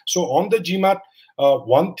 minutes. So on the GMAT,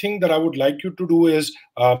 one thing that I would like you to do is,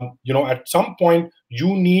 at some point,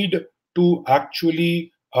 you need to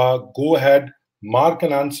actually go ahead, mark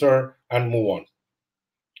an answer, and move on.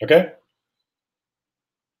 Okay.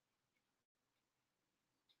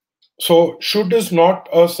 So should is not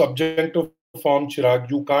a subjunctive form, Chirag.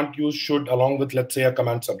 You can't use should along with, let's say, a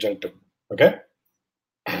command subjunctive. Okay.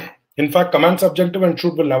 In fact, command subjunctive and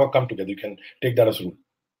should will never come together. You can take that as a rule,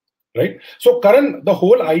 right? So, Karan, the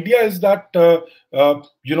whole idea is that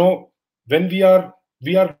when we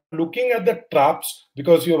are looking at the traps,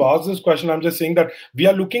 because you have asked this question, I'm just saying that we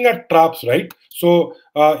are looking at traps, right? So,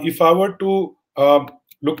 if I were to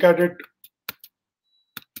look at it,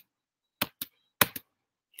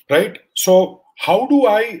 right? So, how do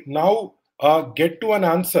I now get to an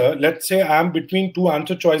answer? Let's say I'm between two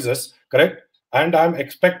answer choices, correct? And I'm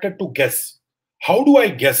expected to guess. How do I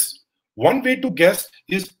guess? One way to guess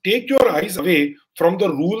is take your eyes away from the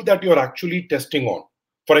rule that you're actually testing on.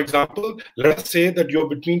 For example, let's say that you're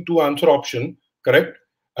between two answer options, correct?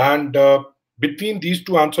 And between these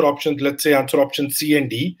two answer options, let's say answer option C and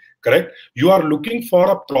D, correct? You are looking for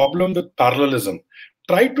a problem with parallelism.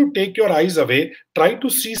 Try to take your eyes away, try to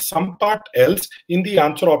see some part else in the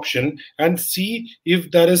answer option and see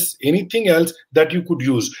if there is anything else that you could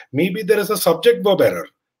use. Maybe there is a subject verb error,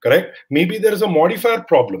 correct? Maybe there is a modifier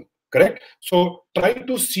problem, correct? So try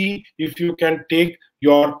to see if you can take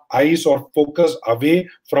your eyes or focus away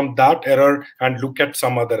from that error and look at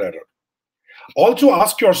some other error. Also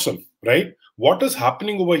ask yourself, right, what is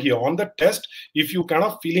happening over here on the test? If you kind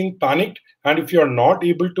of feeling panicked and if you're not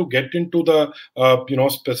able to get into the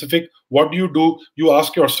specific, what do? You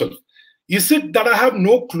ask yourself, is it that I have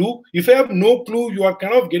no clue? If I have no clue, you are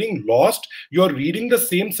kind of getting lost. You are reading the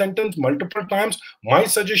same sentence multiple times. My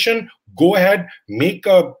suggestion, go ahead, make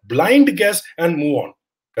a blind guess and move on,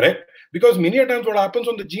 correct? Because many a times what happens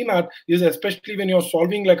on the GMAT is, especially when you're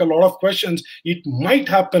solving like a lot of questions, it might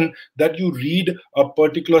happen that you read a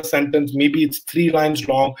particular sentence, maybe it's 3 lines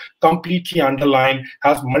long, completely underlined,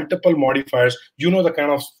 has multiple modifiers. You know the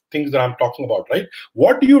kind of things that I'm talking about, right?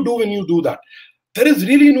 What do you do when you do that? There is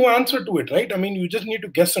really no answer to it, right? I mean, you just need to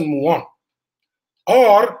guess and move on.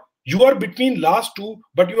 Or you are between last two,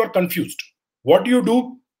 but you are confused. What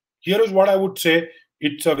do? Here is what I would say.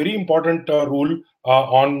 It's a very important rule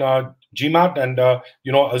on GMAT, and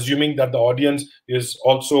assuming that the audience is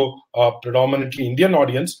also predominantly Indian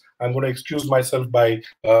audience, I'm going to excuse myself by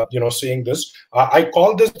saying this. I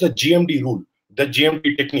call this the GMD rule, the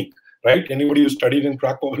GMD technique. Right? Anybody who studied in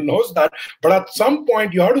Krakow knows that. But at some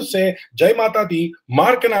point, you have to say, Jai Mata Di,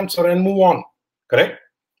 mark an answer and move on. Correct?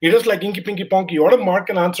 It is like Inky Pinky Ponky. You have to mark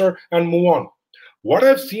an answer and move on. What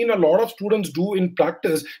I've seen a lot of students do in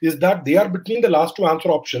practice is that they are between the last two answer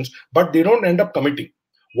options, but they don't end up committing.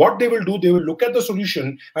 What they will do, they will look at the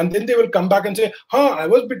solution and then they will come back and say, I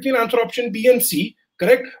was between answer option B and C,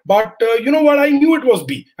 correct? But you know what? I knew it was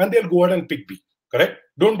B, and they'll go ahead and pick B, correct?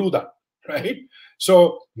 Don't do that, right?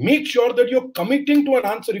 So make sure that you're committing to an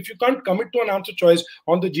answer. If you can't commit to an answer choice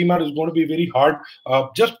on the GMAT, it's going to be very hard.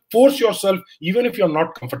 Just force yourself, even if you're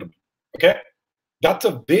not comfortable, okay? That's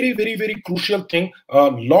a very, very, very crucial thing. A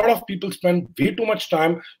lot of people spend way too much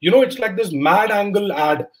time. It's like this mad angle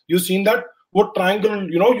ad. You've seen that? What triangle,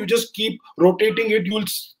 you just keep rotating it. You'll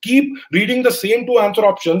keep reading the same two answer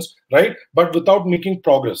options, right? But without making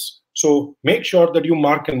progress. So make sure that you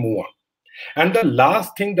mark and move on. And the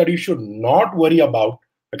last thing that you should not worry about,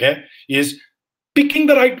 okay, is picking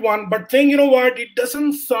the right one, but saying, you know what, it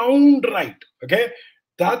doesn't sound right, okay?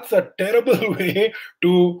 That's a terrible way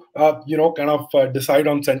to, decide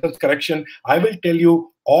on sentence correction. I will tell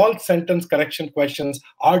you, all sentence correction questions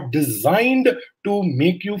are designed to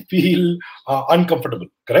make you feel uncomfortable,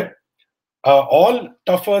 correct? All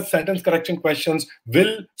tougher sentence correction questions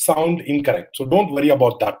will sound incorrect. So don't worry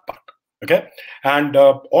about that part, okay? And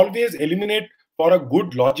always eliminate for a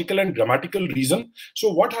good logical and grammatical reason.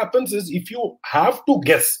 So what happens is, if you have to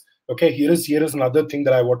guess, okay, here is another thing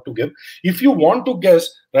that I want to give. If you want to guess,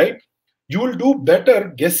 right, you will do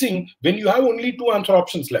better guessing when you have only two answer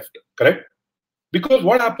options left, correct? Because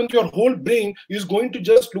what happens, your whole brain is going to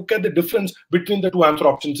just look at the difference between the two answer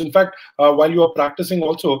options. In fact, while you are practicing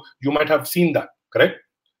also, you might have seen that, correct?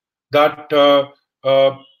 That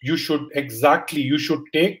you should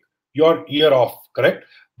take your ear off, correct?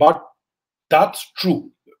 But that's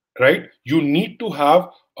true, right? You need to have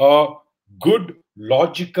a good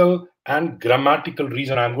logical and grammatical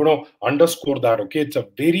reason. I'm going to underscore that, okay? It's a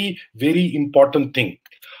very, very important thing.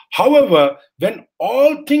 However, when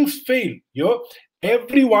all things fail,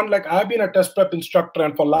 everyone, like I've been a test prep instructor,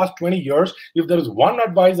 and for last 20 years, if there is one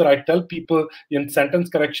advice that I tell people in sentence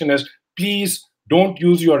correction is, please don't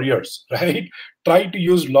use your ears, right? Try to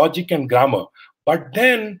use logic and grammar. But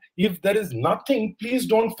then if there is nothing, please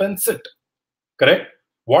don't fence it, correct?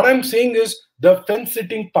 What I'm saying is the fence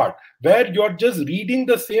sitting part, where you're just reading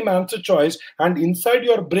the same answer choice, and inside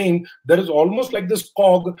your brain, there is almost like this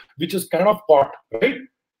cog, which is kind of caught, right?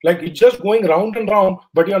 Like it's just going round and round,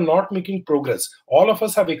 but you're not making progress. All of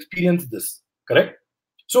us have experienced this, correct?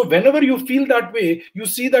 So whenever you feel that way, you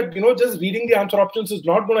see that, just reading the answer options is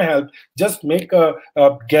not going to help. Just make a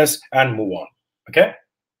guess and move on, okay?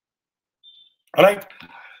 All right.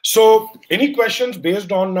 So any questions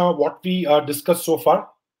based on what we discussed so far?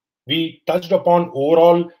 We touched upon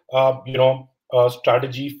overall,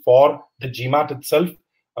 strategy for the GMAT itself.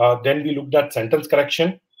 Then we looked at sentence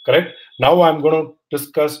correction, correct? Now I'm going to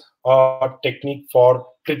discuss a technique for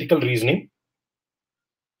critical reasoning.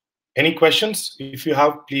 Any questions? If you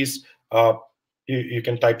have, please, you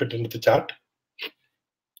can type it into the chat.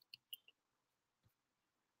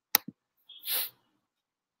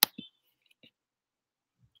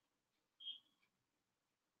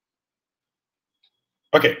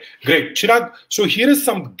 Okay, great. Chirag, so here is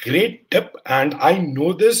some great tip, and I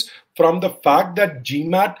know this from the fact that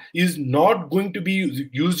GMAT is not going to be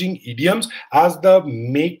using idioms as the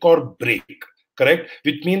make or break, correct?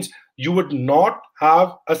 Which means you would not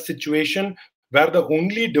have a situation where the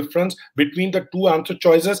only difference between the two answer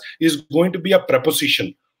choices is going to be a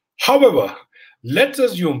preposition. However, let's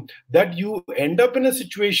assume that you end up in a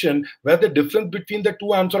situation where the difference between the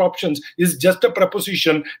two answer options is just a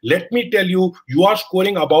preposition. Let me tell you, you are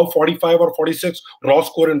scoring above 45 or 46 raw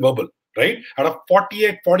score in verbal, right? At a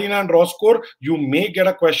 48, 49 raw score, you may get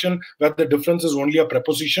a question where the difference is only a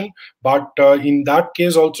preposition. But in that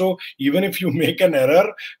case also, even if you make an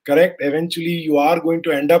error, correct, eventually you are going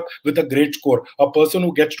to end up with a great score. A person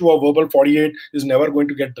who gets to a verbal 48 is never going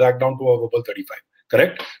to get dragged down to a verbal 35,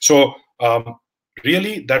 correct? So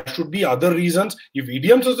really, there should be other reasons. If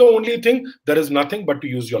idioms is the only thing, there is nothing but to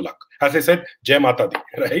use your luck. As I said, Jai Mata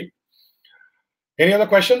Di, right? Any other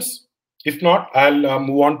questions? If not, I'll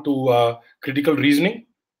move on to critical reasoning.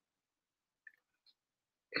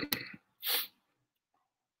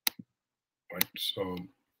 Right, so,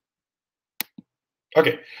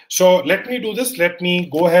 okay. So let me do this. Let me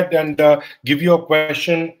go ahead and give you a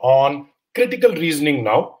question on critical reasoning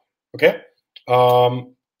now. Okay.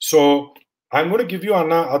 So I'm going to give you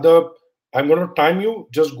another. I'm going to time you.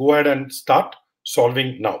 Just go ahead and start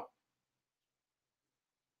solving now.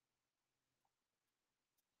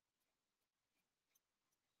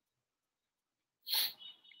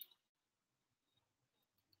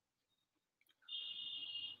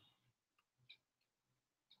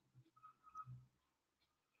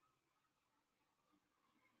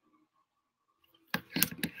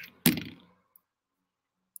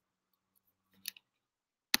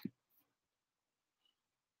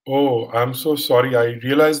 Oh, I'm so sorry. I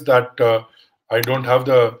realized that I don't have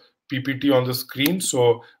the PPT on the screen.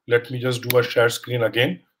 So let me just do a share screen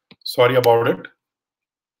again. Sorry about it.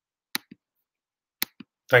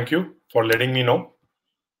 Thank you for letting me know.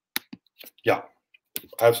 Yeah,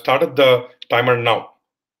 I've started the timer now.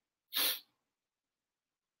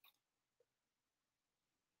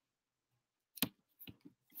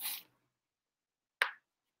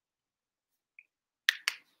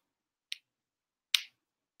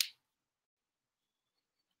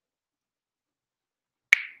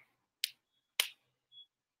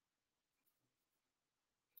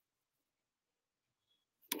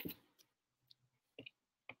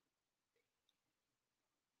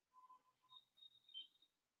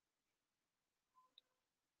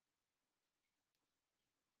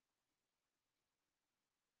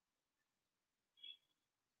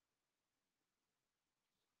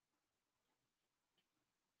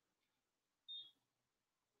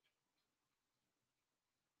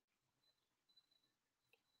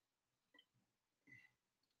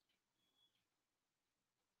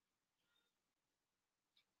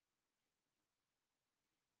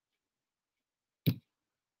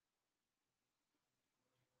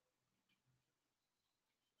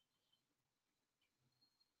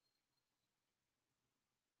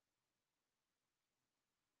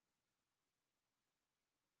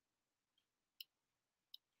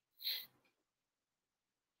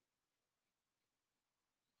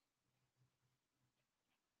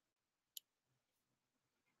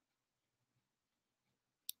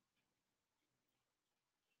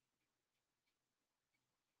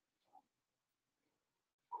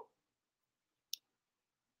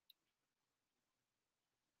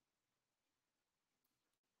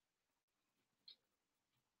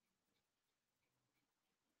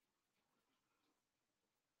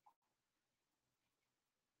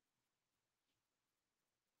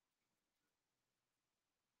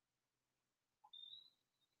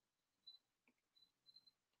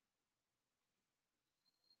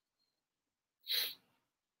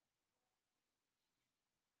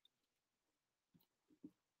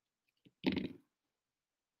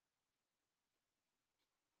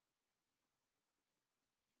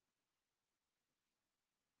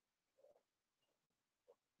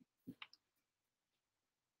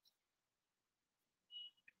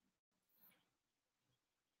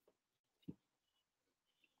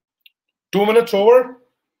 Two minutes over.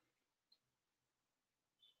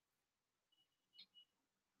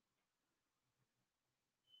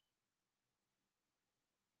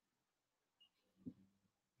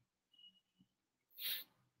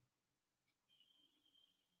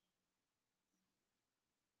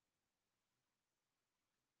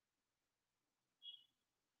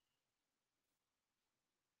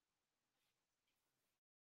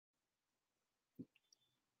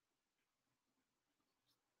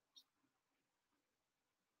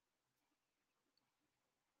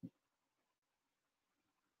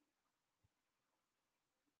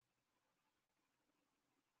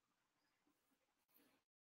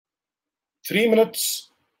 Three minutes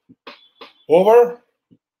over.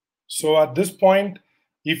 So at this point,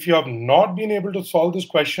 if you have not been able to solve this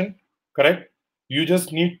question, correct, you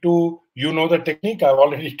just need to, you know the technique I've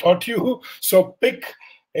already taught you. So pick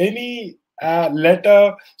any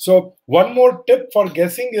letter. So one more tip for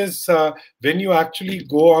guessing is when you actually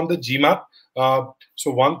go on the GMAT.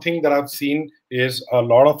 So one thing that I've seen is a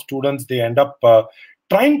lot of students, they end up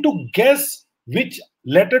trying to guess which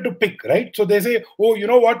letter to pick, right? So they say, oh, you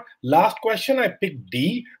know what? Last question I picked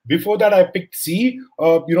D. Before that I picked C.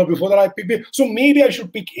 Before that I picked B. So maybe I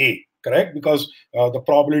should pick A, correct? Because the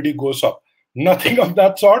probability goes up. Nothing of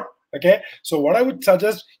that sort. Okay. So what I would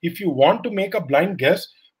suggest, if you want to make a blind guess,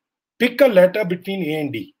 pick a letter between A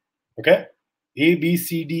and D. Okay. A, B,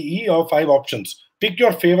 C, D, E, or five options. Pick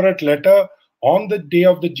your favorite letter on the day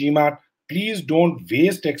of the GMAT. Please don't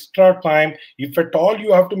waste extra time. If at all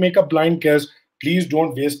you have to make a blind guess, please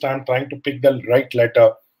don't waste time trying to pick the right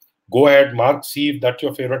letter. Go ahead, mark C if that's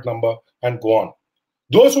your favorite number, and go on.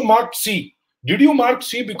 Those who marked C, did you mark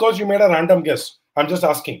C because you made a random guess? I'm just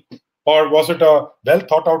asking. Or was it a well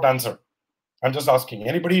thought out answer? I'm just asking.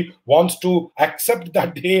 Anybody wants to accept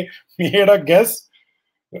that they made a guess?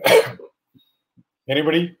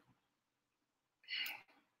 Anybody?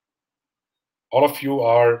 All of you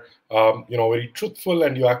are, very truthful,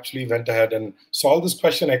 and you actually went ahead and solved this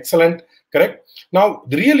question. Excellent. Correct. Now,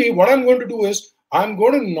 really, what I'm going to do is I'm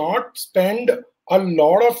going to not spend a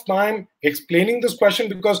lot of time explaining this question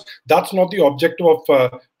because that's not the objective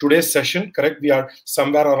of today's session, correct? We are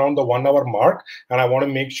somewhere around the 1 hour mark, and I want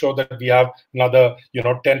to make sure that we have another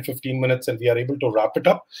 10-15 minutes and we are able to wrap it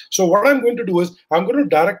up. So what I'm going to do is I'm going to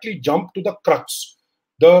directly jump to the crux.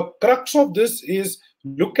 The crux of this is,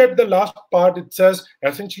 look at the last part. It says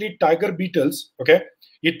essentially tiger beetles, okay?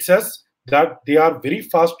 It says that they are very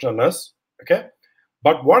fast runners, okay?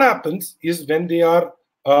 But what happens is when they are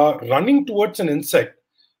running towards an insect,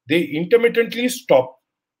 they intermittently stop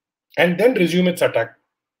and then resume its attack.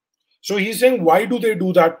 So he's saying, why do they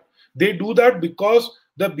do that? They do that because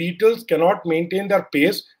the beetles cannot maintain their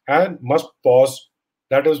pace and must pause.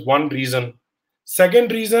 That is one reason.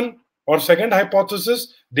 Second reason, or second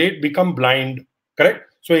hypothesis, they become blind,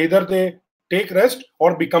 correct? So either they take rest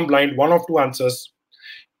or become blind, one of two answers.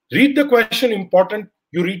 Read the question, important.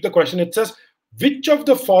 You read the question. It says, which of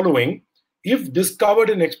the following, if discovered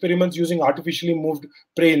in experiments using artificially moved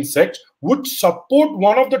prey insects, would support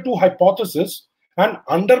one of the two hypotheses and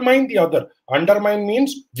undermine the other? Undermine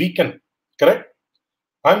means weaken, correct?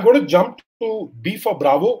 I'm going to jump to B for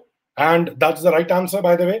Bravo, and that's the right answer,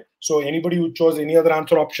 by the way. So anybody who chose any other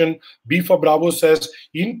answer option, B for Bravo says,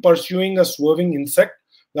 in pursuing a swerving insect,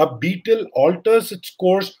 the beetle alters its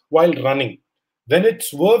course while running. When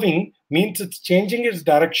it's swerving, means it's changing its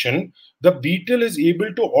direction. The beetle is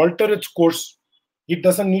able to alter its course. It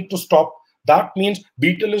doesn't need to stop. That means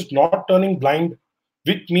beetle is not turning blind,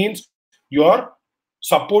 which means you are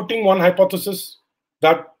supporting one hypothesis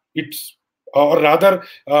that it's, or rather,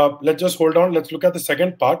 let's just hold on. Let's look at the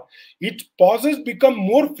second part. Its pauses become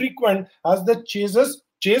more frequent as the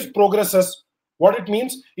chase progresses. What it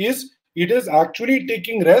means is it is actually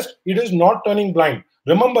taking rest. It is not turning blind.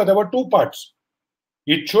 Remember, there were two parts.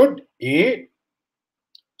 It should A,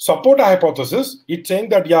 support a hypothesis. It's saying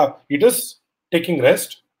that, yeah, it is taking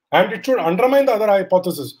rest, and it should undermine the other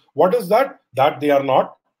hypothesis. What is that? That they are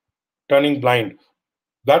not turning blind.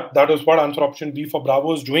 That is what answer option B for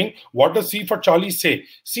Bravo is doing. What does C for Charlie say?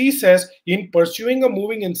 C says, in pursuing a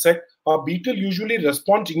moving insect, a beetle usually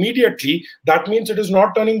responds immediately. That means it is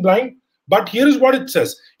not turning blind. But here is what it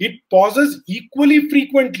says. It pauses equally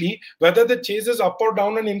frequently, whether the chase is up or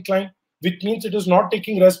down an incline, which means it is not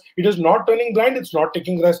taking rest. It is not turning blind. It's not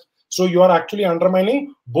taking rest. So you are actually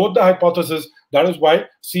undermining both the hypotheses. That is why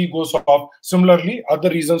C goes off. Similarly,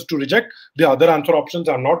 other reasons to reject. The other answer options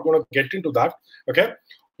are not going to get into that. Okay.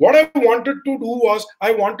 What I wanted to do was,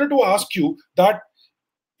 I wanted to ask you that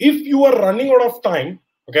if you are running out of time,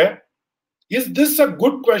 okay, is this a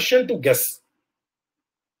good question to guess?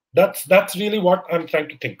 That's really what I'm trying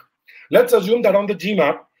to think. Let's assume that on the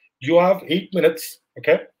GMAT, you have 8 minutes,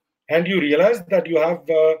 okay, and you realize that you have,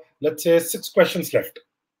 let's say, 6 questions left,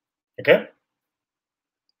 okay?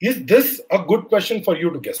 Is this a good question for you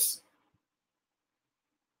to guess?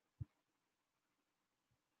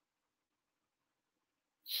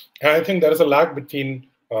 And I think there is a lag between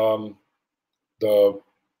the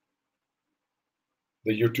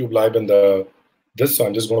YouTube live and this, so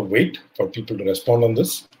I'm just going to wait for people to respond on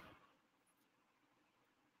this.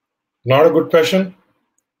 Not a good question?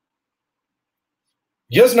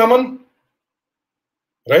 Yes, Naman?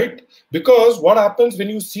 Right? Because what happens when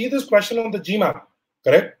you see this question on the GMAT,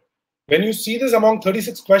 correct? When you see this among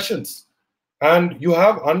 36 questions and you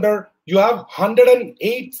have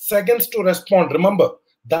 108 seconds to respond, remember,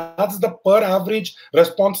 that's the per average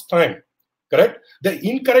response time, correct? The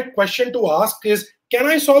incorrect question to ask is, can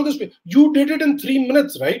I solve this? You did it in 3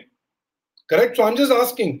 minutes, right? Correct? So I'm just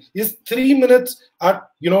asking, is 3 minutes at,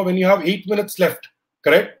 when you have 8 minutes left,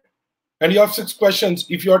 correct? And you have 6 questions.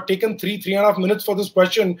 If you had taken 3.5 minutes for this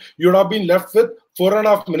question, you would have been left with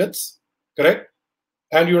 4.5 minutes, correct?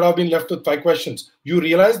 And you would have been left with 5 questions. You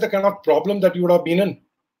realize the kind of problem that you would have been in,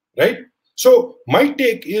 right? So my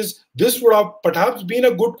take is this would have perhaps been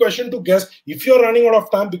a good question to guess if you're running out of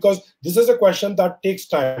time, because this is a question that takes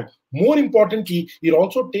time. More importantly, it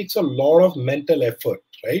also takes a lot of mental effort,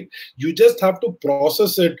 right? You just have to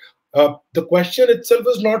process it. The question itself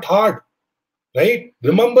is not hard, right?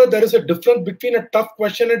 Remember, there is a difference between a tough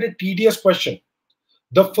question and a tedious question.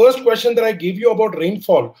 The first question that I gave you about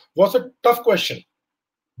rainfall was a tough question.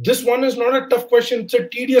 This one is not a tough question, it's a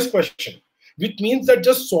tedious question, which means that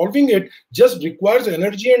just solving it just requires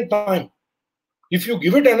energy and time. If you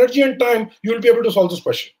give it energy and time, you will be able to solve this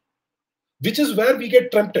question, which is where we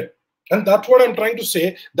get tempted. And that's what I'm trying to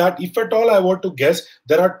say, that if at all I were to guess,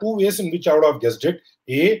 there are 2 ways in which I would have guessed it.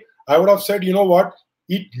 A, I would have said, you know what,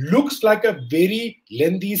 it looks like a very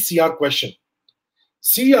lengthy CR question.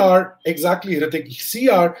 CR, exactly, Hrithik.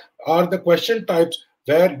 CR are the question types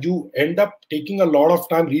where you end up taking a lot of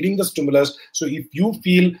time reading the stimulus. So if you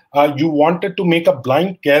feel you wanted to make a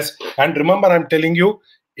blind guess, and remember, I'm telling you,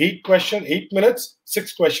 8 minutes,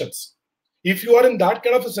 6 questions. If you are in that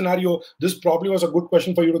kind of a scenario, this probably was a good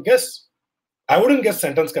question for you to guess. I wouldn't guess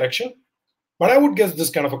sentence correction, but I would guess this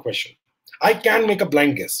kind of a question. I can make a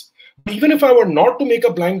blind guess. But even if I were not to make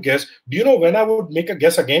a blind guess, do you know when I would make a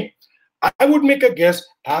guess again? I would make a guess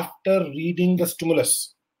after reading the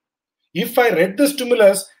stimulus. If I read the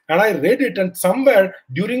stimulus and I read it, and somewhere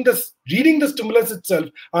during the reading the stimulus itself,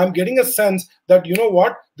 I'm getting a sense that, you know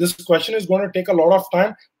what, this question is going to take a lot of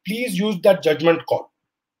time. Please use that judgment call.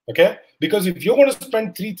 Okay? Because if you're going to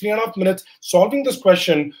spend 3.5 minutes solving this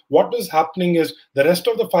question, what is happening is the rest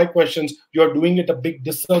of the 5 questions, you're doing it a big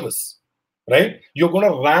disservice, right? You're going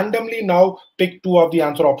to randomly now pick 2 of the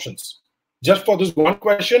answer options. Just for this one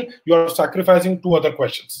question, you're sacrificing 2 other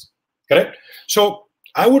questions, correct? So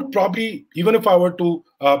I would probably, even if I were to,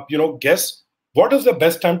 guess, what is the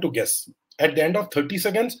best time to guess? At the end of 30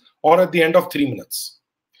 seconds or at the end of 3 minutes?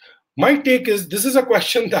 My take is this is a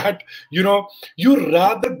question that, you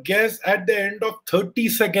rather guess at the end of 30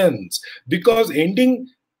 seconds, because ending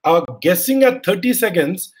guessing at 30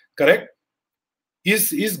 seconds, correct,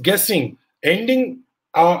 is guessing. Ending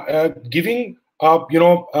giving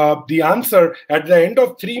the answer at the end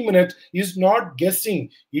of 3 minutes is not guessing.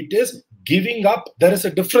 It is giving up. There is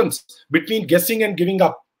a difference between guessing and giving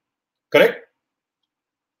up, correct?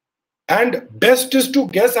 And best is to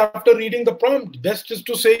guess after reading the prompt. Best is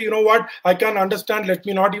to say, you know what, I can understand, let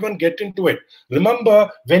me not even get into it.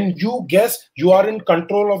 Remember, when you guess, you are in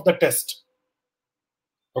control of the test.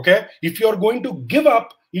 Okay? If you're going to give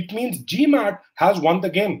up, it means GMAT has won the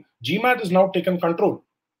game. GMAT is now taken control.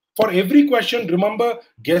 For every question, remember,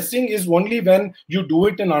 guessing is only when you do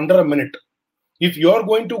it in under a minute. If you're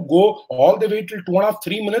going to go all the way till 2.5,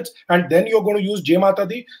 3 minutes, and then you're going to use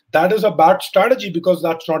GMAT, that is a bad strategy, because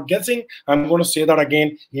that's not guessing. I'm going to say that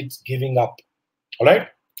again, it's giving up. All right.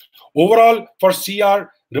 Overall, for CR,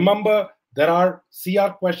 remember, there are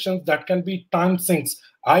CR questions that can be time sinks.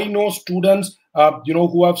 I know students,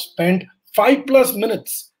 who have spent 5+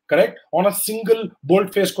 minutes, correct, on a single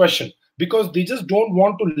bold-faced question, because they just don't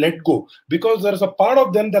want to let go, because there is a part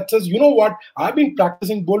of them that says, you know what, I've been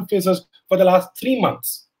practicing bold faces for the last 3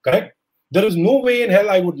 months, correct? There is no way in hell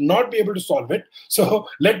I would not be able to solve it. So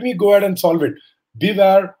let me go ahead and solve it.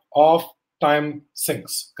 Beware of time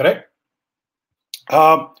sinks, correct?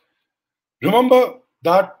 Remember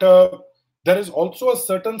that there is also a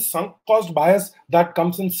certain sunk cost bias that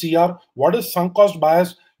comes in CR. What is sunk cost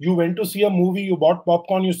bias? You went to see a movie, you bought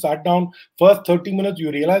popcorn, you sat down, first 30 minutes, you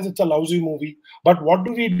realize it's a lousy movie. But what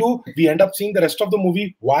do? We end up seeing the rest of the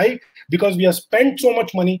movie. Why? Because we have spent so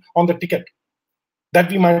much money on the ticket that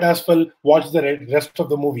we might as well watch the rest of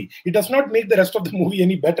the movie. It does not make the rest of the movie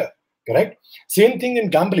any better, correct? Same thing in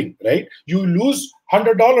gambling, right? You lose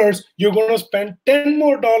 $100, you're going to spend $10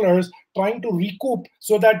 more trying to recoup,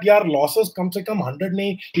 so that your losses come to 100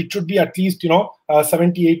 nahi, it should be at least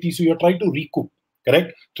 70, 80. So you're trying to recoup,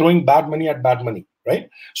 correct? Throwing bad money at bad money, right?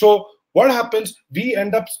 So what happens? We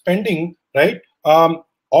end up spending, right,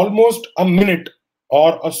 almost a minute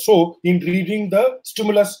or so in reading the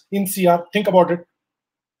stimulus in CR. Think about it.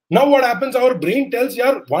 Now what happens? Our brain tells,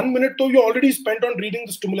 yeah, 1 minute though you already spent on reading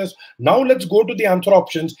the stimulus. Now let's go to the answer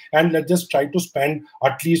options and let's just try to spend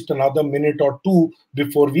at least another minute or 2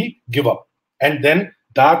 before we give up. And then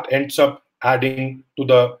that ends up adding to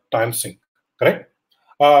the time sink, correct?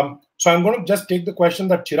 So I'm going to just take the question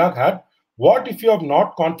that Chirag had. What if you are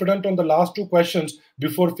not confident on the last 2 questions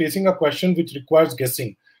before facing a question which requires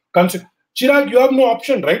guessing? Chirag, you have no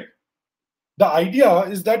option, right? The idea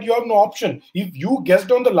is that you have no option. If you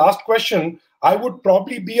guessed on the last question, I would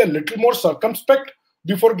probably be a little more circumspect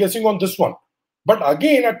before guessing on this one. But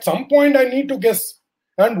again, at some point, I need to guess.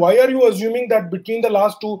 And why are you assuming that between the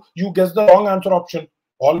last 2, you guessed the wrong answer option?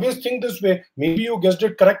 Always think this way. Maybe you guessed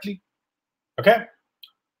it correctly. Okay.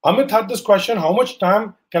 Amit had this question, how much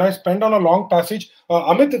time can I spend on a long passage?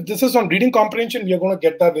 Amit, if this is on reading comprehension, we are going to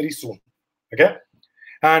get there very soon. Okay.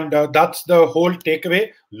 And that's the whole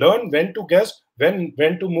takeaway. Learn when to guess, when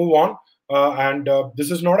to move on. And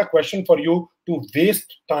this is not a question for you to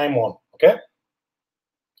waste time on. Okay.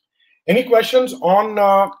 Any questions on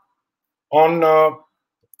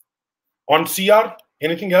CR?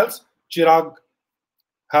 Anything else? Chirag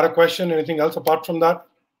had a question. Anything else apart from that?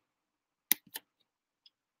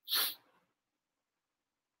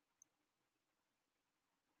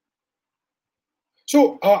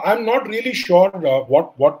 So I'm not really sure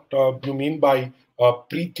what you mean by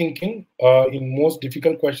pre-thinking in most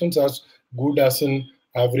difficult questions, as good as in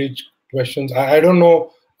average questions. I don't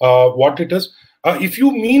know what it is. If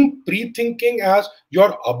you mean pre-thinking as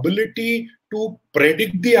your ability to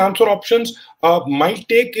predict the answer options, my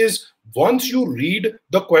take is once you read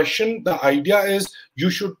the question, the idea is you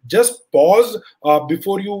should just pause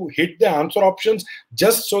before you hit the answer options,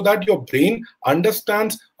 just so that your brain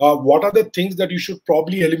understands what are the things that you should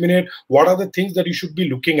probably eliminate, what are the things that you should be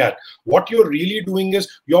looking at. What you're really doing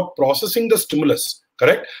is you're processing the stimulus.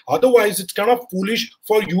 Correct. Otherwise, it's kind of foolish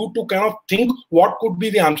for you to kind of think what could be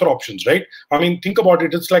the answer options, right? I mean, think about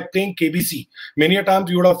it. It's like playing KBC. Many a times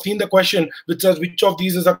you would have seen the question which says which of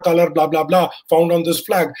these is a color, blah, blah, blah, found on this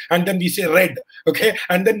flag. And then we say red. Okay.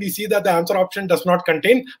 And then we see that the answer option does not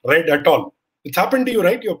contain red at all. It's happened to you,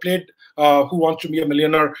 right? You played Who Wants to Be a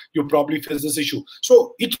Millionaire. You probably face this issue.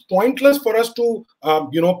 So it's pointless for us to,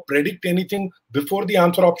 predict anything before the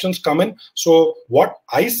answer options come in. So what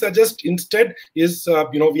I suggest instead is,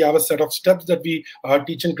 we have a set of steps that we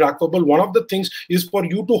teach in Crackable. One of the things is for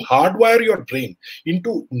you to hardwire your brain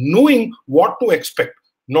into knowing what to expect,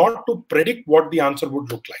 not to predict what the answer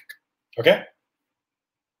would look like. Okay.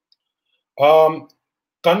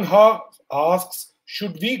 Kanha asks,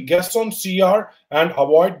 should we guess on CR and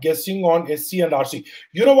avoid guessing on SC and RC?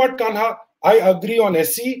 You know what, Kanha? I agree on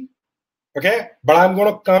SC, okay? But I'm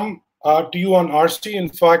going to come to you on RC. In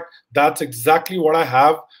fact, that's exactly what I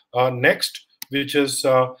have next, which is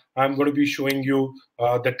I'm going to be showing you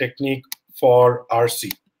the technique for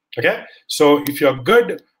RC, okay? So if you're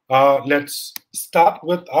good, let's start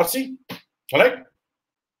with RC, all right?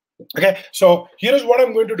 Okay, so here is what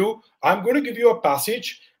I'm going to do. I'm going to give you a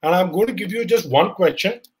passage and I'm going to give you just one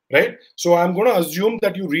question, right? So I'm going to assume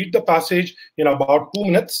that you read the passage in about 2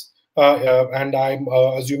 minutes. And I'm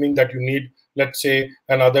assuming that you need, let's say,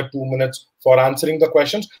 another 2 minutes for answering the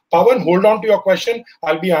questions. Pawan, hold on to your question.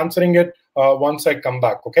 I'll be answering it once I come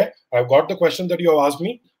back, okay? I've got the question that you have asked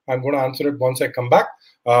me. I'm going to answer it once I come back.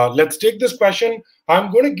 Let's take this question.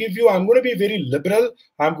 I'm going to be very liberal.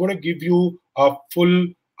 I'm going to give you a full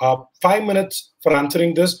 5 minutes for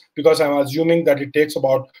answering this, because I'm assuming that it takes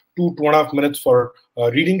about 2.5 minutes for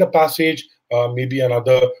reading the passage, maybe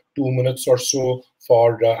another 2 minutes or so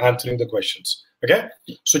for answering the questions. Okay,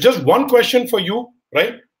 so just one question for you,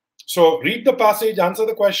 right? So read the passage, answer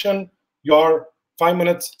the question. Your 5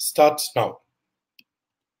 minutes starts now.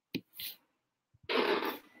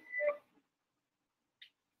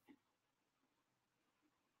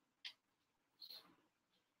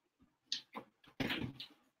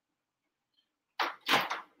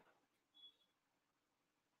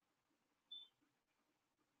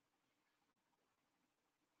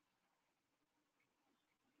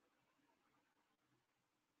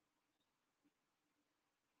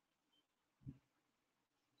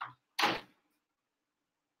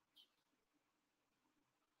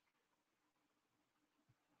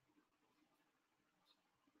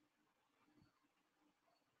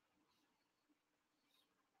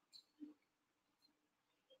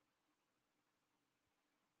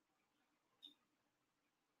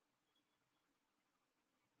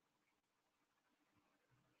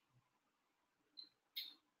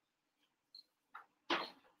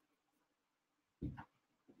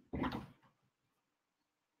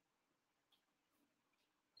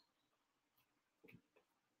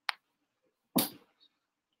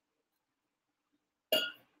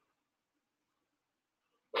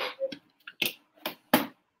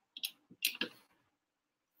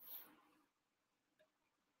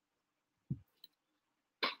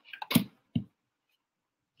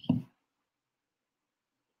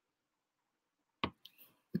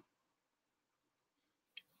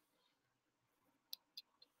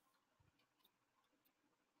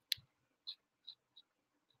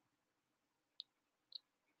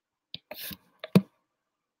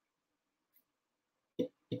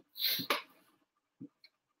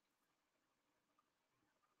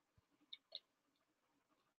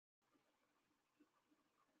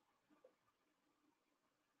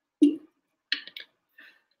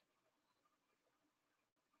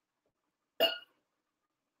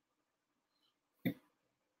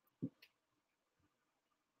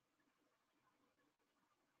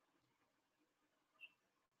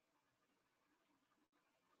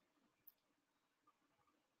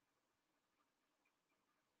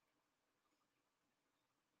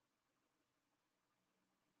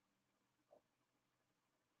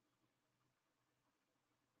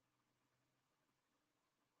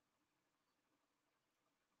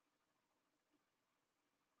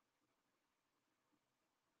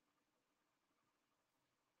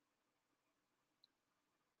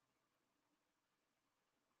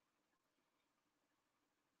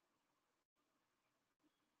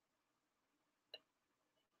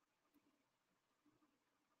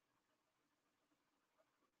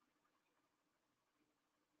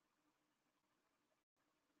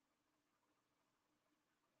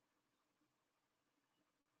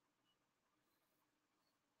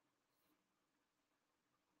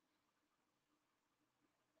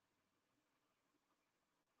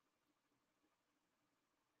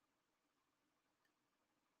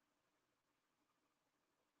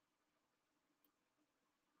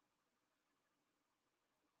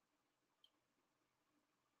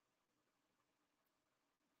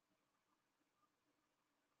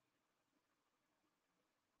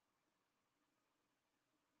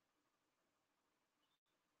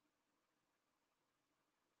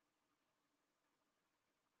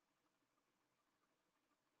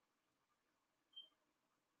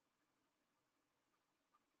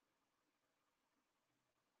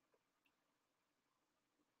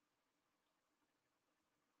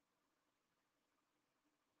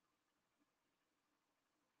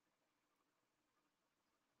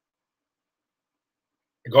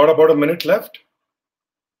 Got about a minute left.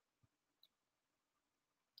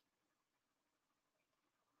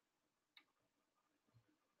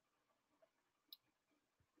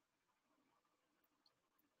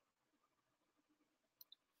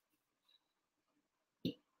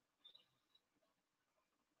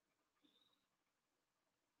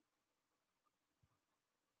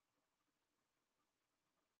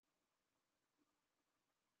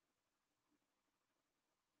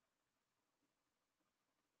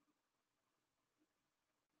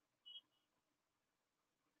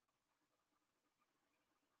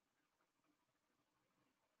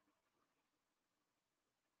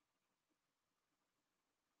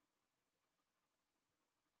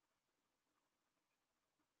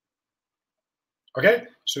 Okay,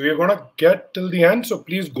 so we're going to get till the end. So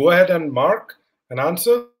please go ahead and mark an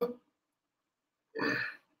answer.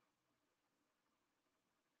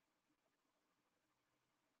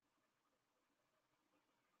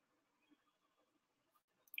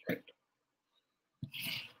 Right.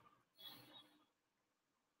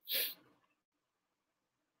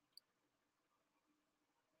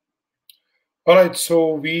 All right,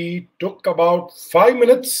 so we took about 5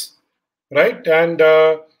 minutes, right? And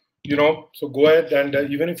so go ahead and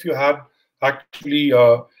even if you have actually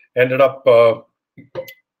ended up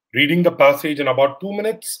reading the passage in about 2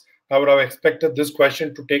 minutes, I would have expected this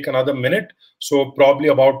question to take another minute. So probably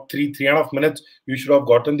about 3.5 minutes, you should have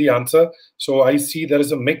gotten the answer. So I see there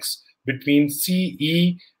is a mix between C,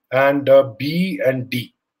 E, and B and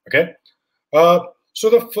D. Okay. So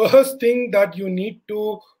the first thing that you need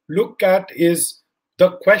to look at is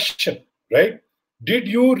the question, right? Did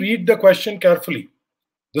you read the question carefully?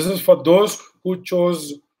 This is for those who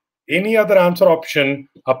chose any other answer option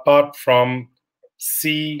apart from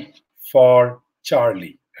C for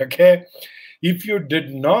Charlie. Okay. If you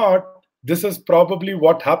did not, this is probably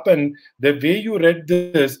what happened. The way you read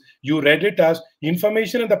this, you read it as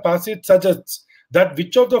information in the passage suggests that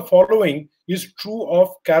which of the following is true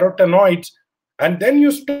of carotenoids, and then you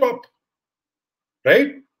stop,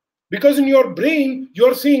 right? Because in your brain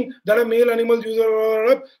you're seeing that a male animal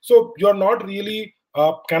user, so you're not really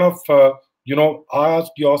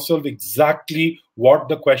ask yourself exactly what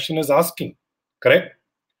the question is asking, correct?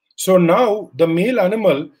 So now the male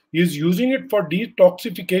animal is using it for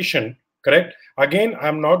detoxification, correct? Again,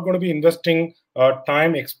 I'm not going to be investing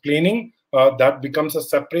time explaining. That becomes a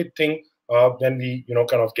separate thing when we,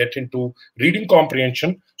 kind of get into reading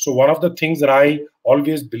comprehension. So one of the things that I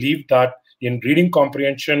always believe that in reading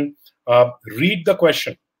comprehension, read the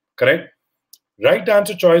question, correct? Right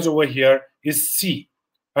answer choice over here is C.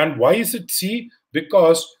 And why is it C?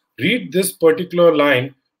 Because read this particular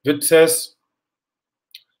line which says,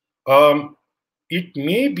 it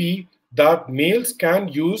may be that males can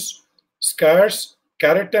use scarce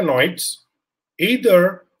carotenoids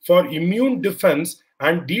either for immune defense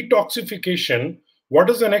and detoxification. What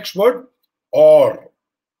is the next word? Or,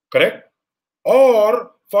 correct?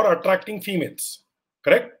 Or for attracting females,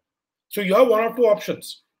 correct? So you have one or two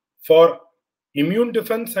options for immune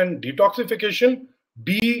defense and detoxification,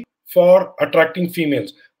 B for attracting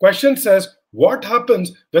females. Question says, what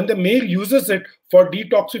happens when the male uses it for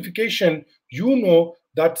detoxification? You know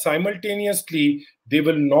that simultaneously they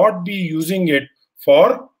will not be using it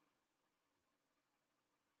for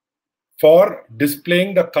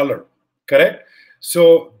displaying the color, correct?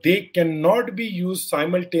 So they cannot be used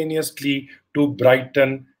simultaneously to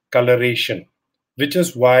brighten coloration, which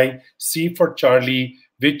is why C for Charlie,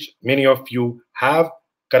 which many of you have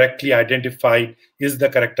correctly identified, is the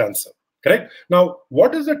correct answer, correct? Now,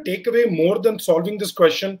 what is the takeaway more than solving this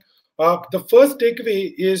question? The first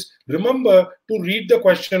takeaway is remember to read the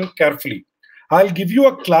question carefully. I'll give you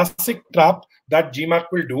a classic trap that GMAT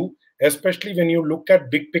will do, especially when you look at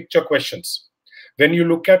big picture questions. When you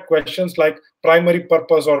look at questions like primary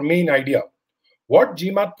purpose or main idea, what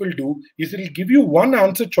GMAT will do is it will give you one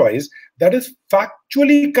answer choice that is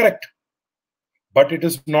factually correct, but it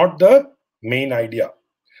is not the main idea.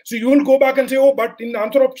 So you will go back and say, oh, but in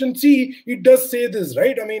answer option C, it does say this,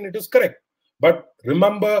 right? I mean, it is correct. But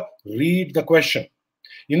remember, read the question.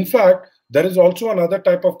 In fact, there is also another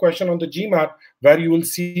type of question on the GMAT where you will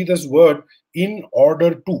see this word in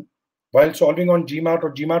order to. While solving on GMAT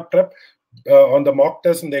or GMAT prep, on the mock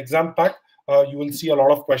test and the exam pack, you will see a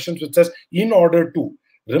lot of questions which says in order to.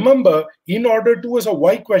 Remember, in order to is a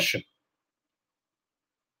why question.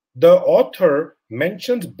 The author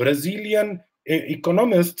mentions Brazilian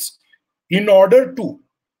economists in order to.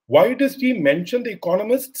 Why does he mention the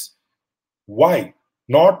economists? Why?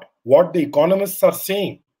 Not what the economists are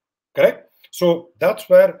saying. Correct? So that's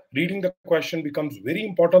where reading the question becomes very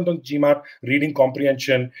important on GMAT, reading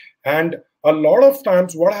comprehension. And a lot of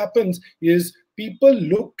times what happens is people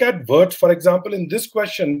look at words. For example, in this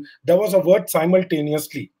question, there was a word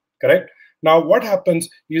simultaneously, correct? Now, what happens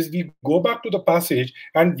is we go back to the passage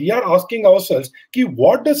and we are asking ourselves, Ki,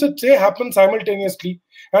 what does it say happen simultaneously?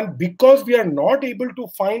 And because we are not able to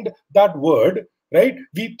find that word, right,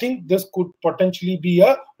 we think this could potentially be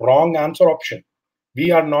a wrong answer option. We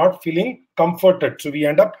are not feeling comforted, so we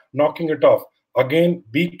end up knocking it off. Again,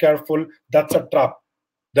 be careful. That's a trap.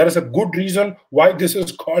 There is a good reason why this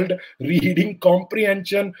is called reading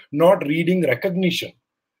comprehension, not reading recognition.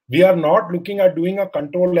 We are not looking at doing a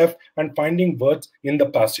control F and finding words in the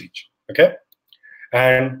passage. Okay.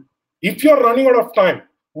 And if you're running out of time,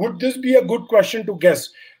 would this be a good question to guess?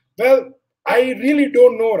 Well, I really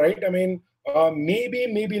don't know, right? I mean, maybe,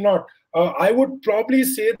 maybe not. I would probably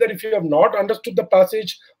say that if you have not understood the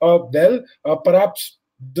passage perhaps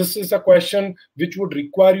this is a question which would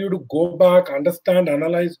require you to go back, understand,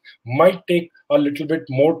 analyze, might take a little bit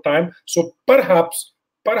more time. So perhaps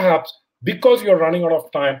because you're running out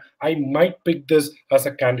of time, I might pick this as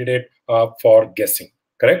a candidate for guessing,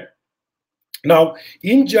 correct? Now,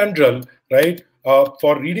 in general, right,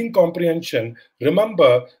 for reading comprehension,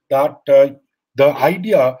 remember that the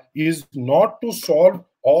idea is not to solve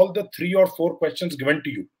all the 3 or 4 questions given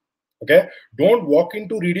to you. Okay, don't walk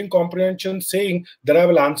into reading comprehension saying that I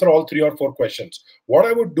will answer all 3 or 4 questions. What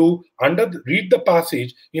I would do, read the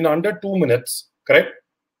passage in under 2 minutes, correct?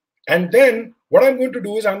 And then what I'm going to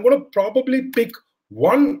do is I'm going to probably pick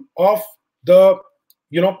one of the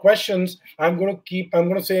questions. I'm going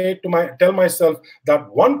to say tell myself that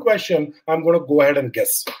one question I'm going to go ahead and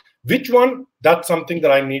guess. Which one? That's something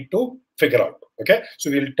that I need to figure out. Okay, so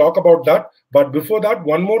we'll talk about that. But before that,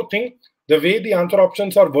 one more thing. The way the answer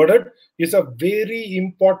options are worded is a very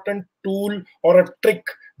important tool or a trick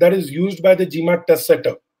that is used by the GMAT test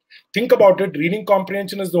setter. Think about it. Reading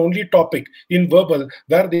comprehension is the only topic in verbal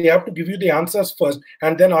where they have to give you the answers first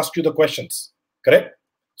and then ask you the questions. Correct?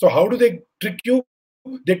 So how do they trick you?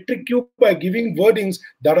 They trick you by giving wordings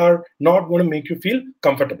that are not going to make you feel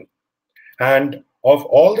comfortable. And of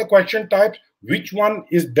all the question types, which one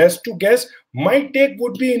is best to guess? My take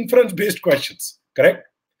would be inference-based questions. Correct?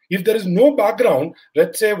 If there is no background,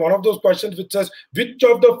 let's say one of those questions which says, which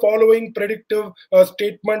of the following predictive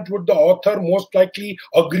statement would the author most likely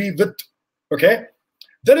agree with? Okay,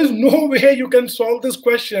 there is no way you can solve this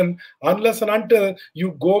question unless and until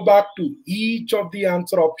you go back to each of the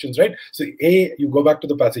answer options, right? So A, you go back to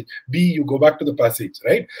the passage. B, you go back to the passage,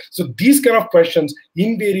 right? So these kind of questions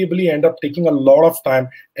invariably end up taking a lot of time,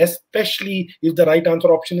 especially if the right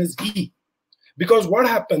answer option is E. Because what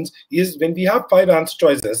happens is when we have 5 answer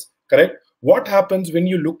choices, correct? What happens when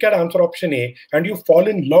you look at answer option A and you fall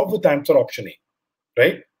in love with answer option A,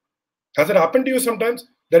 right? Has it happened to you sometimes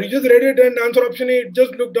that you just read it and answer option A,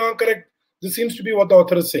 just looked down, correct? This seems to be what the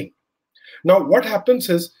author is saying. Now, what happens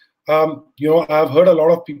is, I've heard a lot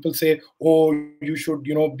of people say, oh, you should,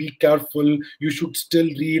 be careful. You should still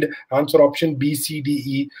read answer option B, C, D,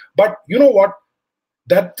 E. But you know what?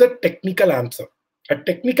 That's a technical answer. A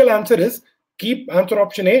technical answer is, keep answer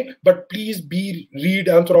option A, but please read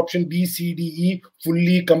answer option B, C, D, E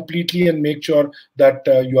fully, completely, and make sure that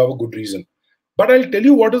you have a good reason. But I'll tell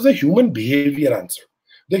you what is a human behavior answer.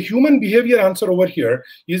 The human behavior answer over here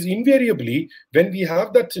is invariably when we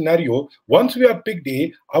have that scenario, once we have picked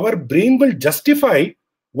A, our brain will justify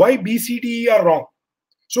why B, C, D, E are wrong.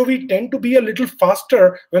 So we tend to be a little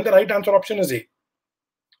faster when the right answer option is A.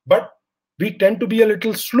 But we tend to be a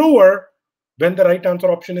little slower when the right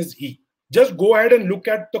answer option is E. Just go ahead and look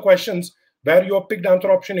at the questions where you have picked answer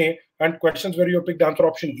option A and questions where you have picked answer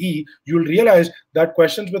option E. You'll realize that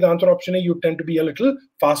questions with answer option A, you tend to be a little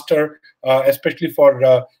faster, especially for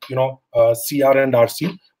CR and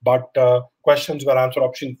RC. But questions where answer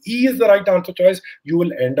option E is the right answer choice, you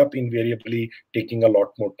will end up invariably taking a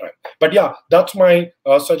lot more time. But yeah, that's my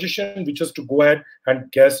suggestion, which is to go ahead and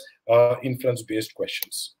guess inference-based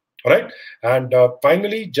questions. All right. And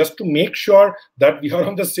finally, just to make sure that we are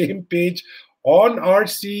on the same page, on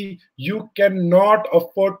RC, you cannot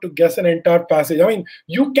afford to guess an entire passage. I mean,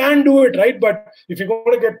 you can do it, right? But if you're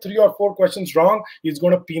going to get 3 or 4 questions wrong, it's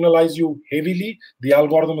going to penalize you heavily. The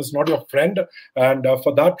algorithm is not your friend. And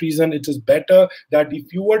for that reason, it is better that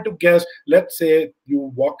if you were to guess, let's say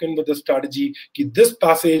you walk in with the strategy, this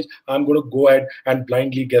passage, I'm going to go ahead and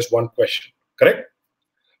blindly guess 1 question, correct?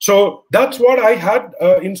 So that's what I had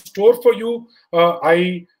in store for you.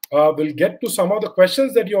 I will get to some of the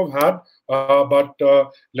questions that you have had, but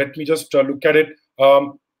let me just look at it.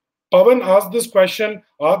 Pavan asked this question,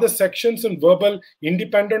 are the sections in verbal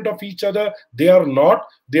independent of each other? They are not.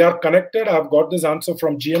 They are connected. I've got this answer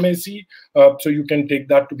from GMAT. So you can take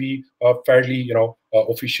that to be fairly,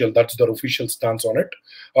 official. That's their official stance on it.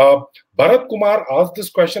 Bharat Kumar asked this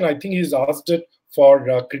question. I think he's asked it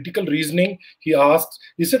for critical reasoning. He asks,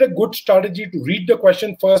 is it a good strategy to read the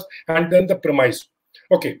question first and then the premise?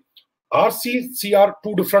 Okay. RC, CR,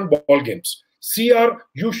 two different ball games. CR,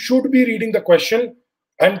 you should be reading the question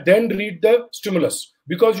and then read the stimulus,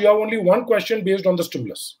 because you have only one question based on the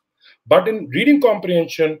stimulus. But in reading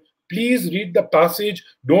comprehension, please read the passage.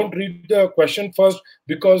 Don't read the question first,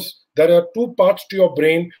 because there are two parts to your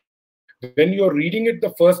brain. When you're reading it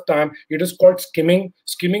the first time, it is called skimming.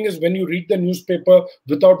 Skimming is when you read the newspaper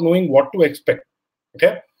without knowing what to expect.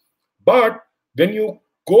 Okay? But when you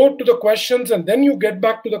go to the questions and then you get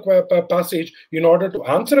back to the passage in order to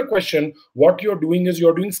answer a question, what you're doing is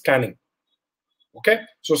you're doing scanning. Okay,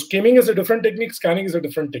 so skimming is a different technique, scanning is a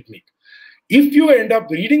different technique. If you end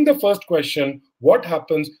up reading the first question, what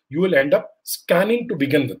happens? You will end up scanning to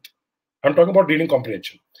begin with. I'm talking about reading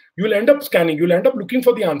comprehension. You will end up scanning, you'll end up looking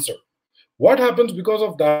for the answer. What happens because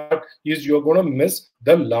of that is you're going to miss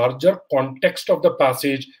the larger context of the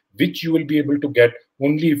passage, which you will be able to get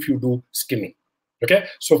only if you do skimming. Okay,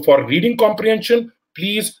 so for reading comprehension,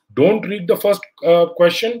 please don't read the first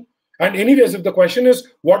question. And anyways, if the question is,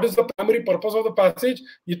 what is the primary purpose of the passage?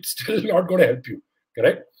 It's still not going to help you,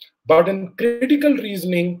 correct? But in critical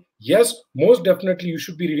reasoning, yes, most definitely you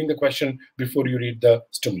should be reading the question before you read the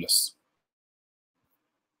stimulus.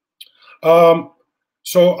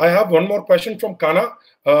 So I have one more question from Kana.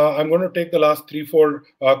 I'm going to take the last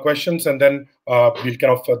 3-4 questions and then we'll kind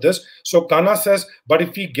of for this. So Kana says, but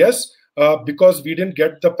if we guess because we didn't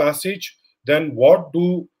get the passage, then what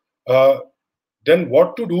to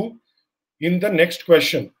do in the next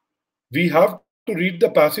question? We have to read the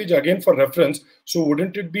passage again for reference. So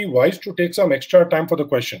wouldn't it be wise to take some extra time for the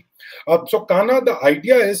question? So Kana, the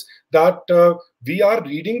idea is that we are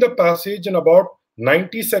reading the passage in about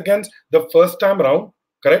 90 seconds the first time around,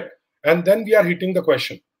 correct? And then we are hitting the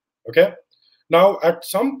question, okay? Now, at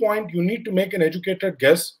some point, you need to make an educated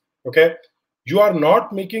guess, okay? You are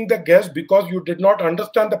not making the guess because you did not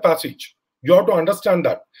understand the passage. You have to understand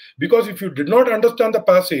that. Because if you did not understand the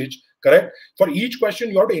passage, correct, for each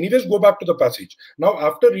question, you have to anyways go back to the passage. Now,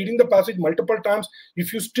 after reading the passage multiple times,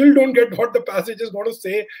 if you still don't get what the passage is going to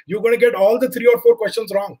say, you're going to get all the 3 or 4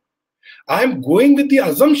 questions wrong. I'm going with the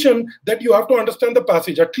assumption that you have to understand the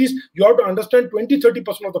passage. At least you have to understand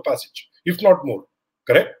 20-30% of the passage, if not more,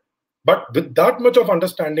 correct? But with that much of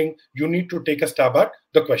understanding, you need to take a stab at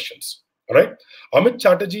the questions. All right. Amit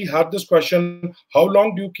Chatterjee had this question: how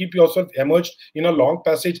long do you keep yourself immersed in a long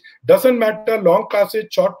passage? Doesn't matter, long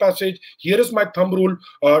passage, short passage. Here is my thumb rule: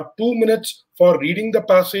 2 minutes for reading the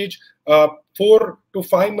passage, 4 to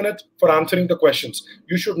 5 minutes for answering the questions.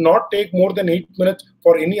 You should not take more than 8 minutes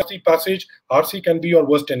for any RC passage. RC can be your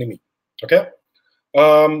worst enemy. Okay.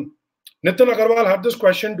 Nitin Agarwal had this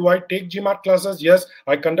question: do I take GMAT classes? Yes,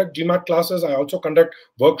 I conduct GMAT classes. I also conduct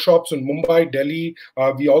workshops in Mumbai, Delhi.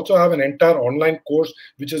 We also have an entire online course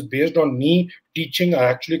which is based on me teaching. I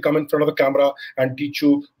actually come in front of the camera and teach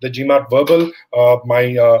you the GMAT verbal.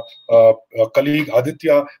 My colleague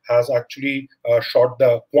Aditya has actually shot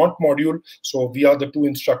the quant module. So we are the 2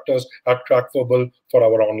 instructors at Crack Verbal for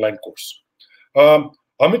our online course.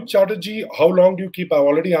 Amit Chatterjee, how long do you keep? I've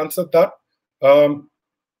already answered that.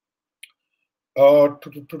 Last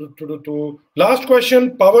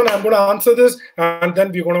question, Pawan, I'm going to answer this and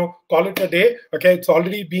then we're going to call it a day. Okay, it's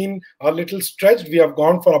already been a little stretched. We have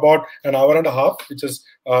gone for about an hour and a half, which is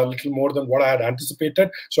a little more than what I had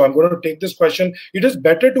anticipated. So I'm going to take this question. It is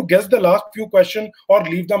better to guess the last few questions or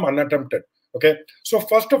leave them unattempted. Okay, so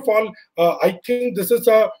first of all, I think this is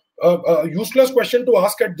a useless question to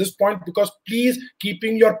ask at this point, because please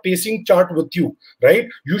keeping your pacing chart with you, right?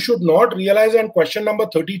 You should not realize on question number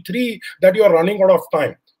 33 that you are running out of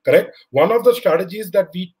time, correct? One of the strategies that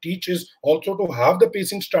we teach is also to have the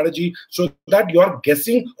pacing strategy so that you are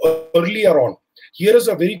guessing earlier on. Here is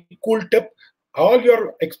a very cool tip. All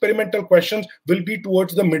your experimental questions will be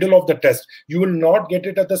towards the middle of the test. You will not get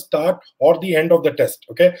it at the start or the end of the test.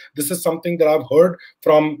 Okay, this is something that I've heard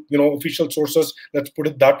from official sources. Let's put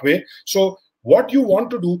it that way. So what you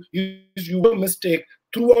want to do is you will mistake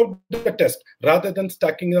throughout the test rather than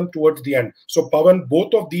stacking them towards the end. So Pawan,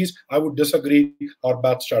 both of these I would disagree are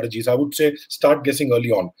bad strategies. I would say start guessing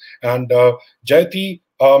early on. And Jayati,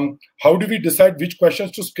 how do we decide which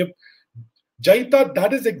questions to skip? Jaita,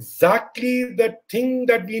 that is exactly the thing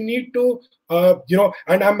that we need to,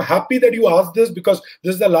 and I'm happy that you asked this, because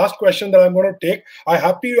this is the last question that I'm going to take. I'm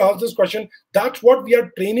happy you asked this question. That's what we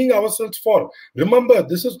are training ourselves for. Remember,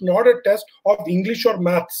 this is not a test of English or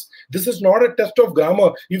maths. This is not a test of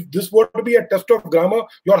grammar. If this were to be a test of grammar,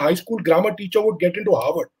 your high school grammar teacher would get into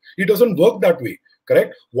Harvard. It doesn't work that way.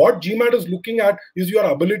 Correct? What GMAT is looking at is your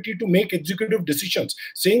ability to make executive decisions,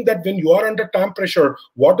 saying that when you are under time pressure,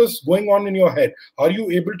 what is going on in your head? Are you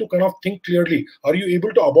able to kind of think clearly? Are you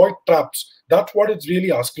able to avoid traps? That's what it's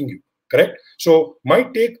really asking you. Correct? So my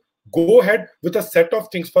take, go ahead with a set of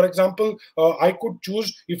things. For example, I could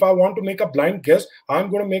choose, if I want to make a blind guess, I'm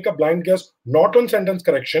going to make a blind guess not on sentence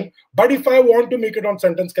correction, but if I want to make it on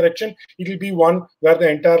sentence correction, it will be one where the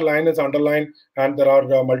entire line is underlined and there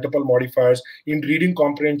are multiple modifiers. In reading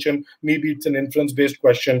comprehension, maybe it's an inference based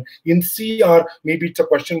question. In CR, maybe it's a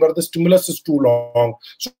question where the stimulus is too long.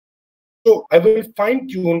 So I will fine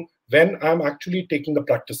tune when I'm actually taking the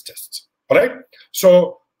practice tests. All right.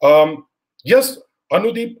 So yes,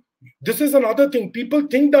 Anudeep, this is another thing. People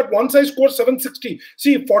think that once I score 760,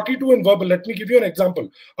 see, 42 in verbal. Let me give you an example.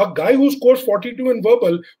 A guy who scores 42 in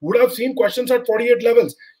verbal would have seen questions at 48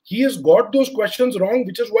 levels. He has got those questions wrong,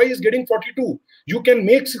 which is why he's getting 42. You can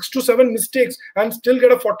make 6 to 7 mistakes and still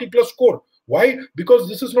get a 40 plus score. Why? Because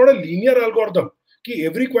this is not a linear algorithm.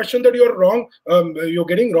 Every question that you're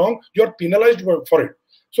getting wrong, you're penalized for it.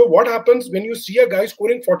 So what happens when you see a guy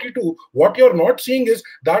scoring 42? What you're not seeing is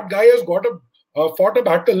that guy has fought a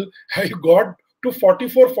battle, he got to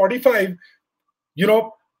 44, 45,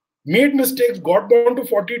 made mistakes, got down to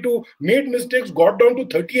 42, made mistakes, got down to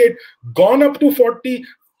 38, gone up to 40,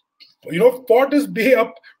 fought his way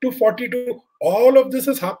up to 42. All of this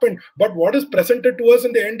has happened. But what is presented to us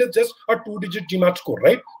in the end is just a 2-digit GMAT score,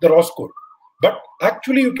 right? The raw score. But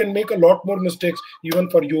actually, you can make a lot more mistakes even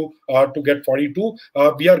for you to get 42.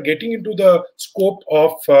 We are getting into the scope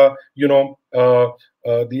of,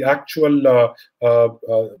 the actual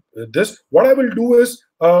this. What I will do is,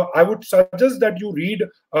 I would suggest that you read,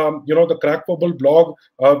 the Crack Bubble blog.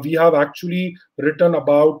 We have actually written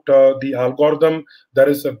about the algorithm. There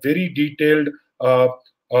is a very detailed,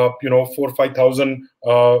 4-5,000.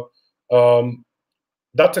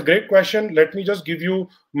 That's a great question. Let me just give you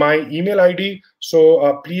my email ID.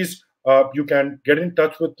 So please, you can get in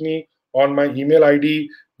touch with me on my email ID,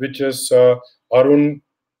 which is Arun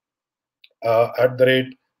at the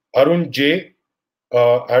rate Arun J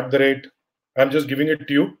at the rate. I'm just giving it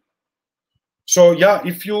to you. So yeah,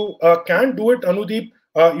 if you can do it, Anudeep,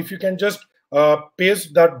 if you can just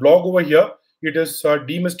paste that blog over here. It is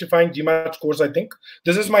demystifying GMAT scores, I think.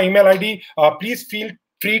 This is my email ID. Please feel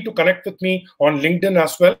free to connect with me on LinkedIn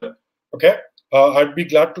as well. Okay. I'd be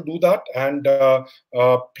glad to do that. And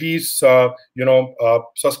please,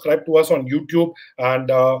 subscribe to us on YouTube. And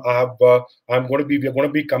we're going to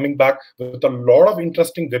be coming back with a lot of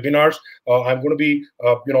interesting webinars. I'm going to be,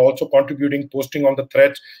 also contributing, posting on the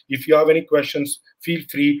threads. If you have any questions, feel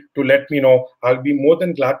free to let me know. I'll be more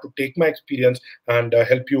than glad to take my experience and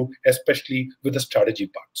help you, especially with the strategy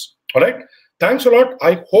parts. All right. Thanks a lot.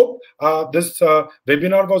 I hope this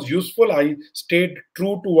webinar was useful. I stayed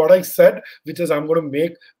true to what I said, which is I'm going to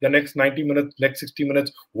make the next 90 minutes, next 60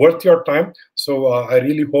 minutes worth your time. So I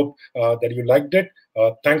really hope that you liked it.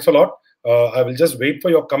 Thanks a lot. I will just wait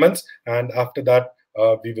for your comments. And after that,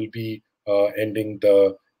 we will be ending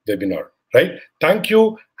the webinar. Right? Thank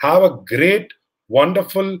you. Have a great,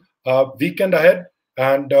 wonderful weekend ahead.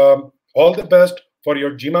 And all the best for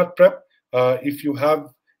your GMAT prep. If you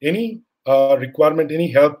have any requirement,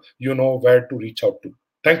 any help, you know where to reach out to.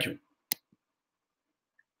 Thank you.